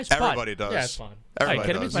 Sorry, guys. Everybody does. Yeah, it's fine.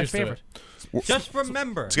 Everybody does. It's my favorite. Just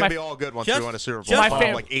remember. It's going to be all good once we win a Super Bowl.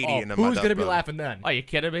 I'm like 80 in my Who's going to be laughing then? Are you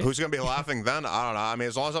kidding me? Who's going to be laughing then? I don't know. I mean,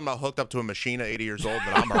 as long as I'm not hooked up to a machine at 80 years old,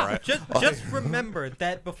 then I'm all right. Just remember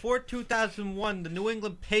that before 2001, the New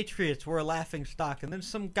England Patriots were a laughing stock, and then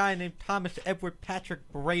some guy named Thomas Edward Patrick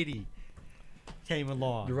Brady came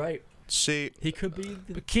along. You're right. See, he could be.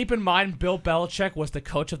 Keep in mind, Bill Belichick was the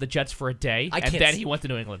coach of the Jets for a day, and then he went to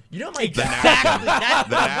New England. You know, like that's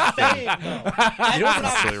what I'm saying. You know what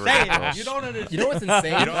I'm saying. You don't understand. You know what's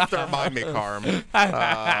insane? You don't have to remind me, Carm.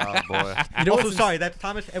 Boy. You know what's sorry? That's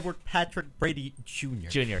Thomas Edward Patrick Brady Jr.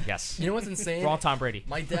 Jr. Yes. You know what's insane? Wrong Tom Brady.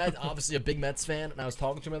 My dad's obviously a big Mets fan, and I was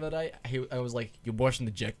talking to him the other day. I was like, "You watching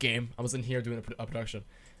the Jet game?" I was in here doing a production.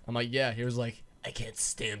 I'm like, "Yeah." He was like, I can't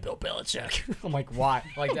stand Bill Belichick. I'm like, why?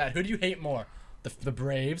 Like that. Who do you hate more? The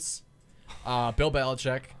Braves? Bill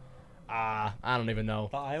Belichick? I don't even know.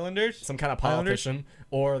 The Islanders? Some kind of politician?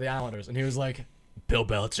 Or the Islanders. And he was like, Bill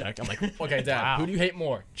Belichick. I'm like, okay, Dad, wow. Who do you hate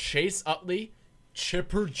more? Chase Utley?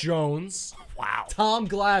 Chipper Jones? Wow. Tom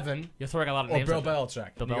Glavine? You're throwing a lot of names. Or Bill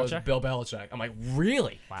Belichick? Bill Belichick? Bill Belichick. I'm like,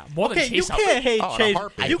 really? Wow. More than Chase Utley? You can't hate Chase.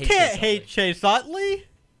 You can't hate Chase Utley.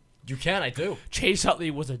 You can, I do. Chase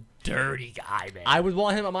Utley was a dirty guy, man. I would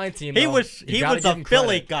want him on my team. He was a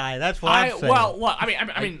Philly guy. That's what I'm saying. Well, look,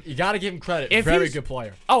 I mean, you got to give him credit. Very good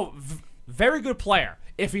player. Oh, very good player.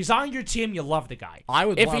 If he's on your team, you love the guy. I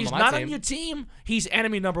would. If he's not on your team, he's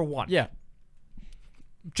enemy number 1. Yeah.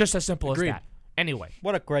 Just as simple as that. Anyway,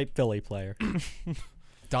 what a great Philly player.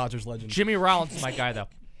 Dodgers legend. Jimmy Rollins is my guy, though.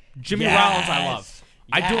 Jimmy Rollins, I love.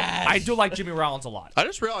 Yes. I do like Jimmy Rollins a lot. I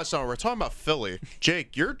just realized something. We're talking about Philly.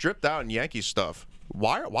 Jake, you're dripped out in Yankee stuff.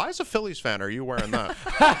 Why as a Phillies fan are you wearing that?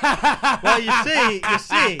 Well,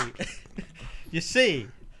 you see,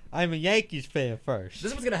 I'm a Yankees fan first.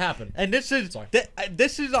 This is what's gonna happen. And this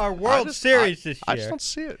is our World Series this year. I just don't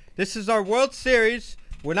see it. This is our World Series.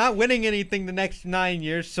 We're not winning anything the next 9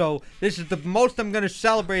 years, so this is the most I'm going to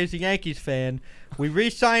celebrate as a Yankees fan. We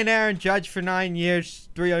re-signed Aaron Judge for 9 years,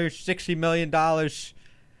 $360 million.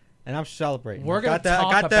 And I'm celebrating. We're gonna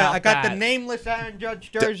talk about that. I got the nameless Aaron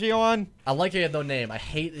Judge jersey on. I like it had no name. I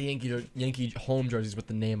hate the Yankee home jerseys with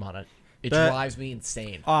the name on it. It drives me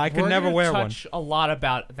insane. Oh, I could never wear one. We're touch a lot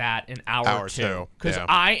about that in hour 2 because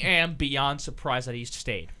I am beyond surprised that he's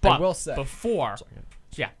stayed. But I will say before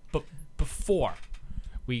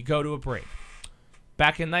we go to a break,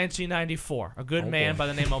 back in 1994, a good man by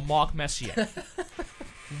the name of Mark Messier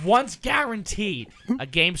once guaranteed a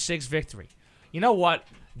Game 6 victory. You know what?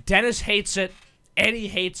 Dennis hates it. Eddie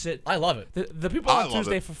hates it. I love it. The people on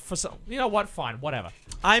Tuesday for some, you know what? Fine, whatever.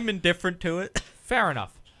 I'm indifferent to it. Fair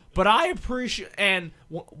enough. But I appreciate, and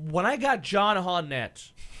when I got John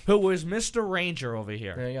Hartnett, who was Mr. Ranger over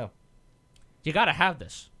here. There you go. You got to have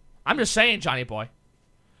this. I'm just saying, Johnny boy.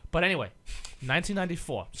 But anyway,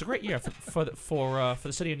 1994. It's a great year for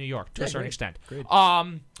the city of New York to a certain extent. Great.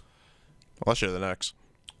 Unless you're the next.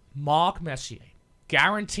 Mark Messier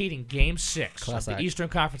guaranteed in Game 6 of the Eastern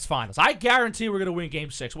Conference Finals. I guarantee we're going to win Game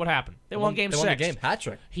 6. What happened? They won Game 6. They won the game. Hat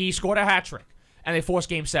trick. He scored a hat trick, and they forced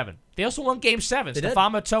Game 7. They also won Game 7.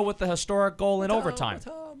 Stefan Matteau with the historic goal in overtime.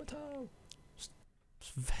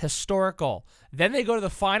 Historic goal. Then they go to the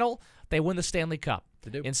final. They win the Stanley Cup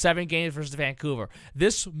in 7 games versus Vancouver.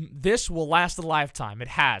 This will last a lifetime. It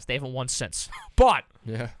has. They haven't won since. But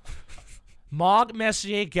Marc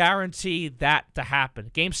Messier guaranteed that to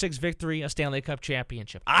happen. Game 6 victory, a Stanley Cup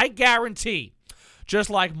championship. I guarantee, just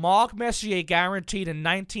like Marc Messier guaranteed in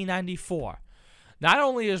 1994, not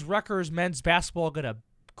only is Rutgers men's basketball going to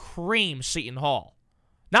cream Seton Hall,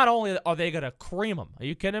 not only are they going to cream them, are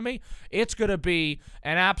you kidding me? It's going to be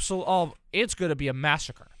an absolute, it's going to be a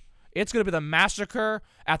massacre. It's going to be the massacre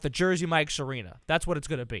at the Jersey Mike's Arena. That's what it's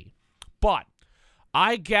going to be. But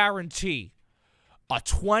I guarantee a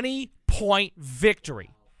 20-point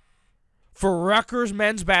victory for Rutgers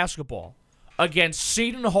men's basketball against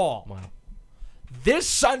Seton Hall this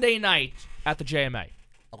Sunday night at the JMA.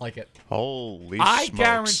 I like it. Holy I smokes.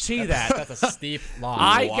 guarantee that. That's a steep line.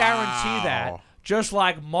 I guarantee that. Just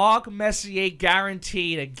like Marc Messier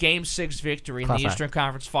guaranteed a Game 6 victory in the Eastern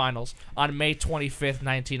Conference Finals on May 25th,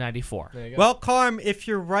 1994. There you go. Well, Carm, if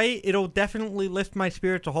you're right, it'll definitely lift my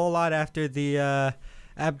spirits a whole lot after the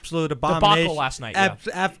absolute abomination. Debacle last night,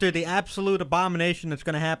 After the absolute abomination that's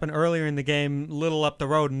going to happen earlier in the game, little up the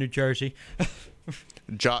road in New Jersey.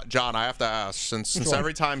 John, I have to ask, since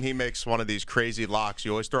every time he makes one of these crazy locks,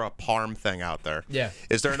 you always throw a parm thing out there. Yeah.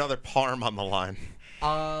 Is there another parm on the line?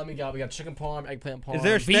 We got chicken parm, eggplant parm. Is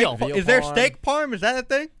there steak? veal Is there parm. steak parm? Is that a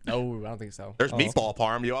thing? No, I don't think so. There's meatball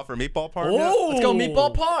parm. You offer meatball parm? Oh, let's go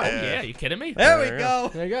meatball parm. Yeah, you kidding me? There we go.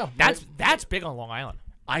 There you go. That's big on Long Island.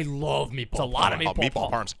 I love meatball. It's a lot of parm. meatball.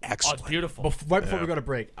 Meatball parm's Oh, excellent. it's beautiful. Right before we go to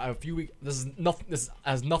break, a few weeks. This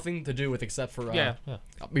has nothing to do with except for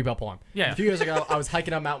meatball parm. Yeah. A few years ago, I was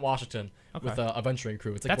hiking up Mount Washington with a venturing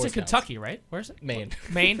crew. It's like That's Boy in Scouts. Kentucky, right? Where is it? Maine.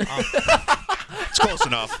 Maine? Oh. It's close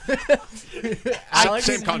enough. Alex,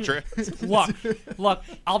 Same country. Look,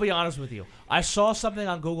 I'll be honest with you. I saw something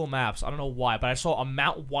on Google Maps. I don't know why, but I saw a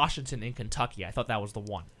Mount Washington in Kentucky. I thought that was the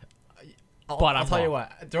one. I'll tell you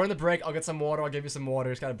what. During the break, I'll get some water. I'll give you some water.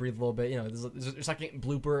 Just gotta breathe a little bit. You know, there's your second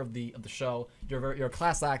blooper of the show. You're a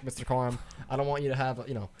class act, Mr. Carm. I don't want you to have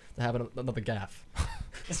another gaffe.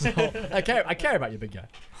 So I care about you, big guy.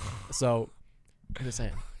 So I'm just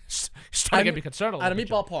saying. Starting to get me concerned a I had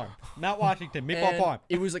little a meatball parm. Mount Washington, meatball And parm.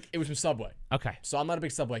 It was from Subway. Okay. So I'm not a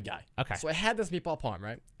big Subway guy. Okay. So I had this meatball parm,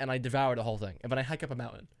 right? And I devoured the whole thing. And then I hike up a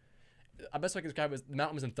mountain. The best way I can describe it is the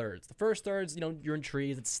mountain was in thirds. The first thirds, you're in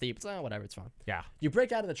trees, it's steep, it's whatever, it's fine. Yeah. You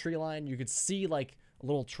break out of the tree line, you could see like a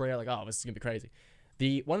little trail, like, oh, this is gonna be crazy.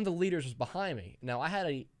 One of the leaders was behind me. Now I had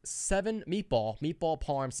a 7 meatball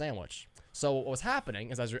parm sandwich. So what was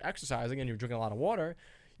happening is as you're exercising and you're drinking a lot of water,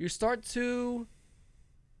 you start to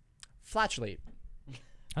flatulate.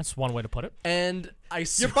 That's one way to put it. And I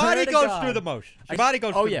Your body goes through the motion. Your body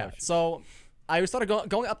goes through the motion. So I started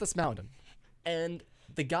going up this mountain, and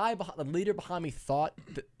the leader behind me thought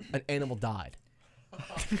that an animal died.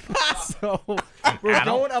 So we're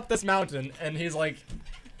going up this mountain, and he's like,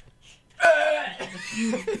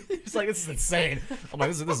 he's like, this is insane. I'm like,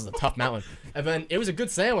 this is a tough mountain. And then it was a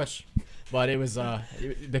good sandwich, but it was I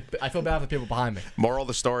feel bad for the people behind me. Moral of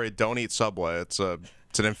the story: don't eat Subway. It's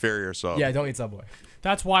an inferior sub. Yeah, don't eat Subway.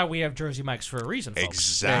 That's why we have Jersey Mike's for a reason, folks.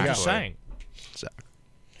 Exactly. Just saying. Exactly.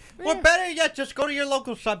 Or better yet, just go to your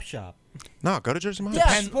local sub shop. No, go to Jersey Mike's. Yeah,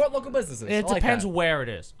 support local businesses. It depends where it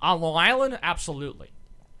is. On Long Island, absolutely.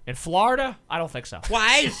 In Florida, I don't think so. Well,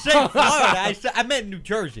 I didn't say Florida. I meant New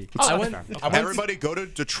Jersey. Everybody go to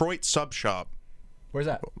Detroit Sub Shop. Where's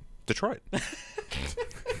that? Detroit.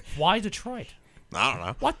 Why Detroit?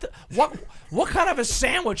 I don't know. What kind of a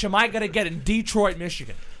sandwich am I gonna get in Detroit,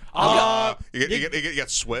 Michigan? You get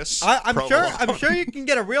Swiss. I'm sure you can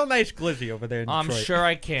get a real nice glizzy over there in Detroit. I'm sure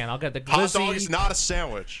I can. I'll get the Hot glizzy. dog is not a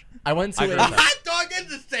sandwich. I went to a hot dog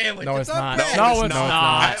is a sandwich. No, it's not. No, it's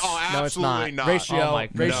not. Oh, absolutely not. Ratio. Oh my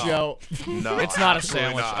God. Ratio. No, It's not a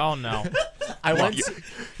absolutely sandwich. not. Oh no.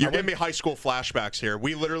 You're giving me high school flashbacks here.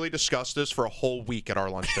 We literally discussed this for a whole week at our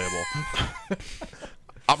lunch table.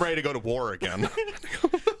 I'm ready to go to war again.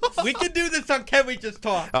 We can do this on Can We Just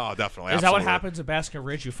Talk? Oh, definitely. Is that what happens in Baskin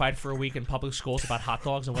Ridge? You fight for a week in public schools about hot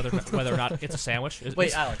dogs and whether or not it's a sandwich?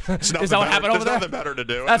 Wait, Alex. Is that what happened over there? There's nothing better to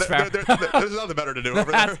do. That's fair. There's nothing better to do over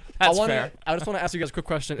there. That's fair. I just want to ask you guys a quick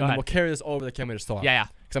question, and then we'll carry this over to Can We Just Talk. Yeah.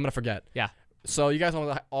 Because I'm going to forget. Yeah. So you guys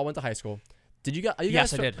all went to high school. Did you guys?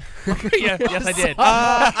 Yes, I did. Yes, I did.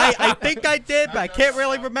 I think I did, but I can't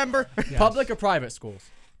really remember. Public or private schools?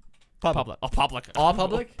 Public. Oh, public. All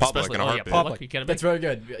public? Public Especially- in a oh, yeah, heartbeat. public. You kidding me? That's very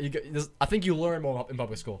good. I think you learn more in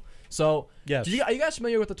public school. So, Yes. are you guys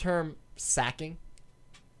familiar with the term sacking?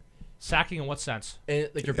 Sacking in what sense?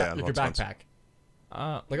 Like your, Yeah, in like your what sense?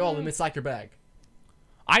 backpack. Like, oh, let me sack your bag.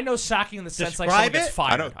 I know sacking in the sense like Describe someone gets it?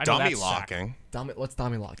 fired. I know dummy that's sack. locking. What's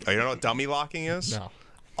dummy locking? Oh, you know what dummy locking is? No.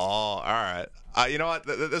 Oh, all right. You know what?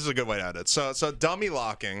 This is a good way to end it. So dummy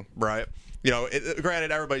locking, right? You know,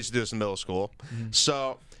 granted, everybody used to do this in middle school. Mm-hmm.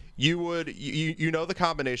 So you would you know the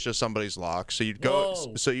combination of somebody's lock. So you'd go.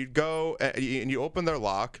 Whoa. So you'd go and you open their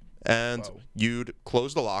lock and you'd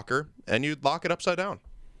close the locker and you'd lock it upside down.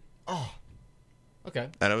 Oh. Okay.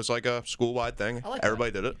 And it was like a school-wide thing. I like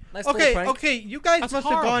Everybody did it. Nice little prank. Okay, you guys That's must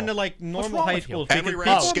have gone horrible. to like What's normal wrong high with you? schools. And we because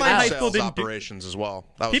ran people in skip my high school sales didn't do. operations as well.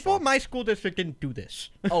 That was People fun. in my school district didn't do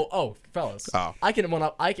this. Oh, fellas. Oh. I can one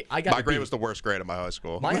up. I got My the grade beat. was the worst grade in my high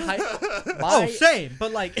school. My high. Oh, same.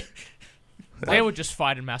 But like, They would just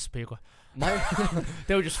fight in Massapequa.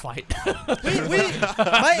 They would just fight.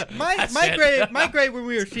 my grade when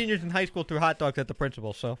we were seniors in high school threw hot dogs at the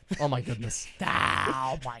principal. So Oh my goodness.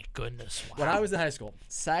 Oh my goodness! Wow. When I was in high school,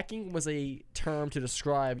 sacking was a term to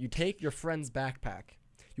describe you take your friend's backpack,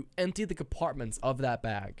 you empty the compartments of that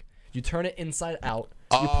bag, you turn it inside out,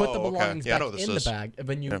 you put the Oh, okay. belongings Yeah, I back know what this in is. the bag, and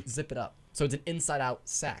then you zip it up. So it's an inside-out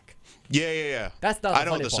sack. Yeah. That's the I know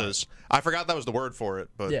funny what this part. is. I forgot that was the word for it,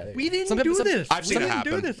 but Yeah. we didn't Some do people- this. I've seen we it didn't do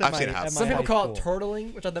happen. this I've at seen it my- happen. at Some my people high call it school.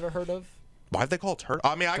 turtling, which I've never heard of. why'd they call it turtle?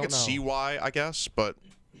 I mean, I Don't could see know. why, I guess, but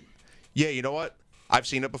yeah, you know what? I've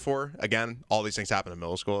seen it before. Again, all these things happen in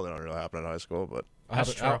middle school. They don't really happen in high school, but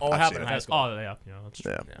That's true. All I've happened seen in it. high school. Oh yeah, that's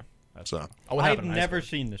true. yeah. So Oh, what I've happened in high never school?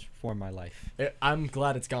 seen this before in my life. I'm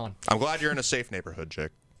glad it's gone. I'm glad you're in a safe neighborhood,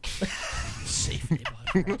 Jake. Safe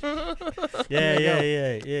neighborhood.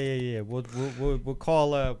 Yeah. We'll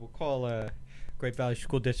call Great Valley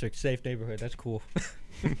School District safe neighborhood. That's cool.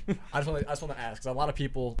 I just want to ask because a lot of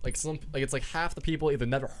people it's like half the people either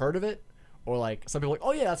never heard of it or like some people are like,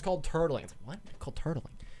 oh yeah, that's called turtling. It's like, what? It's called turtling.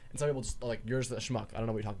 And some people just are like, you're just a schmuck. I don't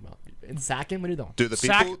know what you're talking about. In sacking, what are you doing? Dude,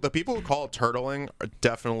 Sack- the people who call it turtling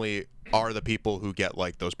are the people who get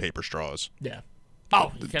like those paper straws. Yeah.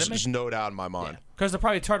 Oh, you kidding me? There's no doubt in my mind. Because they're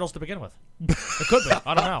probably turtles to begin with. It could be.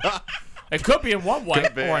 I don't know. It could be in one way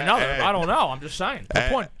Could be. or another. Hey. I don't know. I'm just saying. Good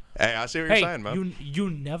point. Hey, I see what you're Hey, saying, man. you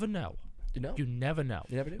never know. You know? You never know.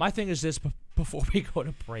 You never do. My thing is this: before we go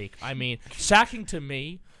to break, I mean, sacking to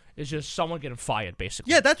me is just someone getting fired,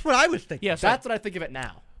 basically. Yeah, that's what I was thinking. Yes, That's what I think of it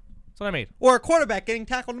now. that's what I mean. Or a quarterback getting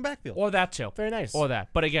tackled in the backfield. Or that too. Very nice. Or that.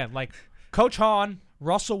 But again, like Coach Hawn,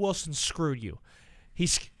 Russell Wilson screwed you.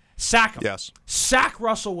 He's sack him. Yes. Sack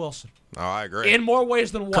Russell Wilson. Oh, I agree. In more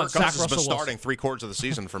ways than one, Kirk sack Cousins has Russell been starting Wilson. 3/4 of the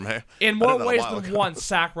season from here. In I more did that a ways while than ago. one,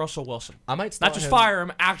 sack Russell Wilson. I might start Not just him. fire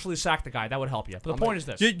him, actually sack the guy. That would help you. But the point is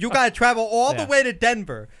this. You got to travel all Yeah. the way to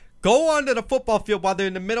Denver, go onto the football field while they're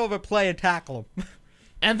in the middle of a play and tackle them.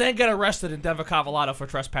 And then get arrested in Denver, Colorado for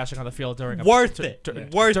trespassing on the field during a Worth during it.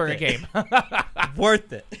 a game.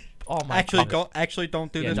 Worth it. Oh my Actually, God.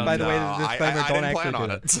 don't do Yeah, this. don't By do the way, No, this I disclaimer, don't didn't actually plan on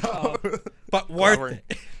do it. it. So. But Clever. worth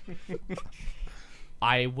it.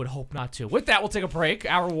 I would hope not to. With that, we'll take a break.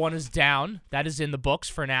 Hour 1 is down. That is in the books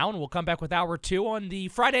for now, and we'll come back with Hour 2 on the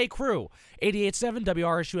Friday Crew. 88.7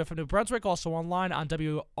 WRSU FM New Brunswick, also online on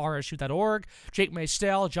WRSU.org. Jake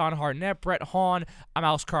Meystel, John Hartnett, Brett Hawn. I'm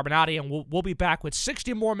Alex Carmenaty, and we'll be back with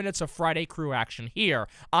 60 more minutes of Friday Crew action here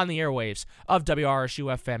on the airwaves of WRSU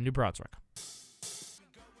FM New Brunswick.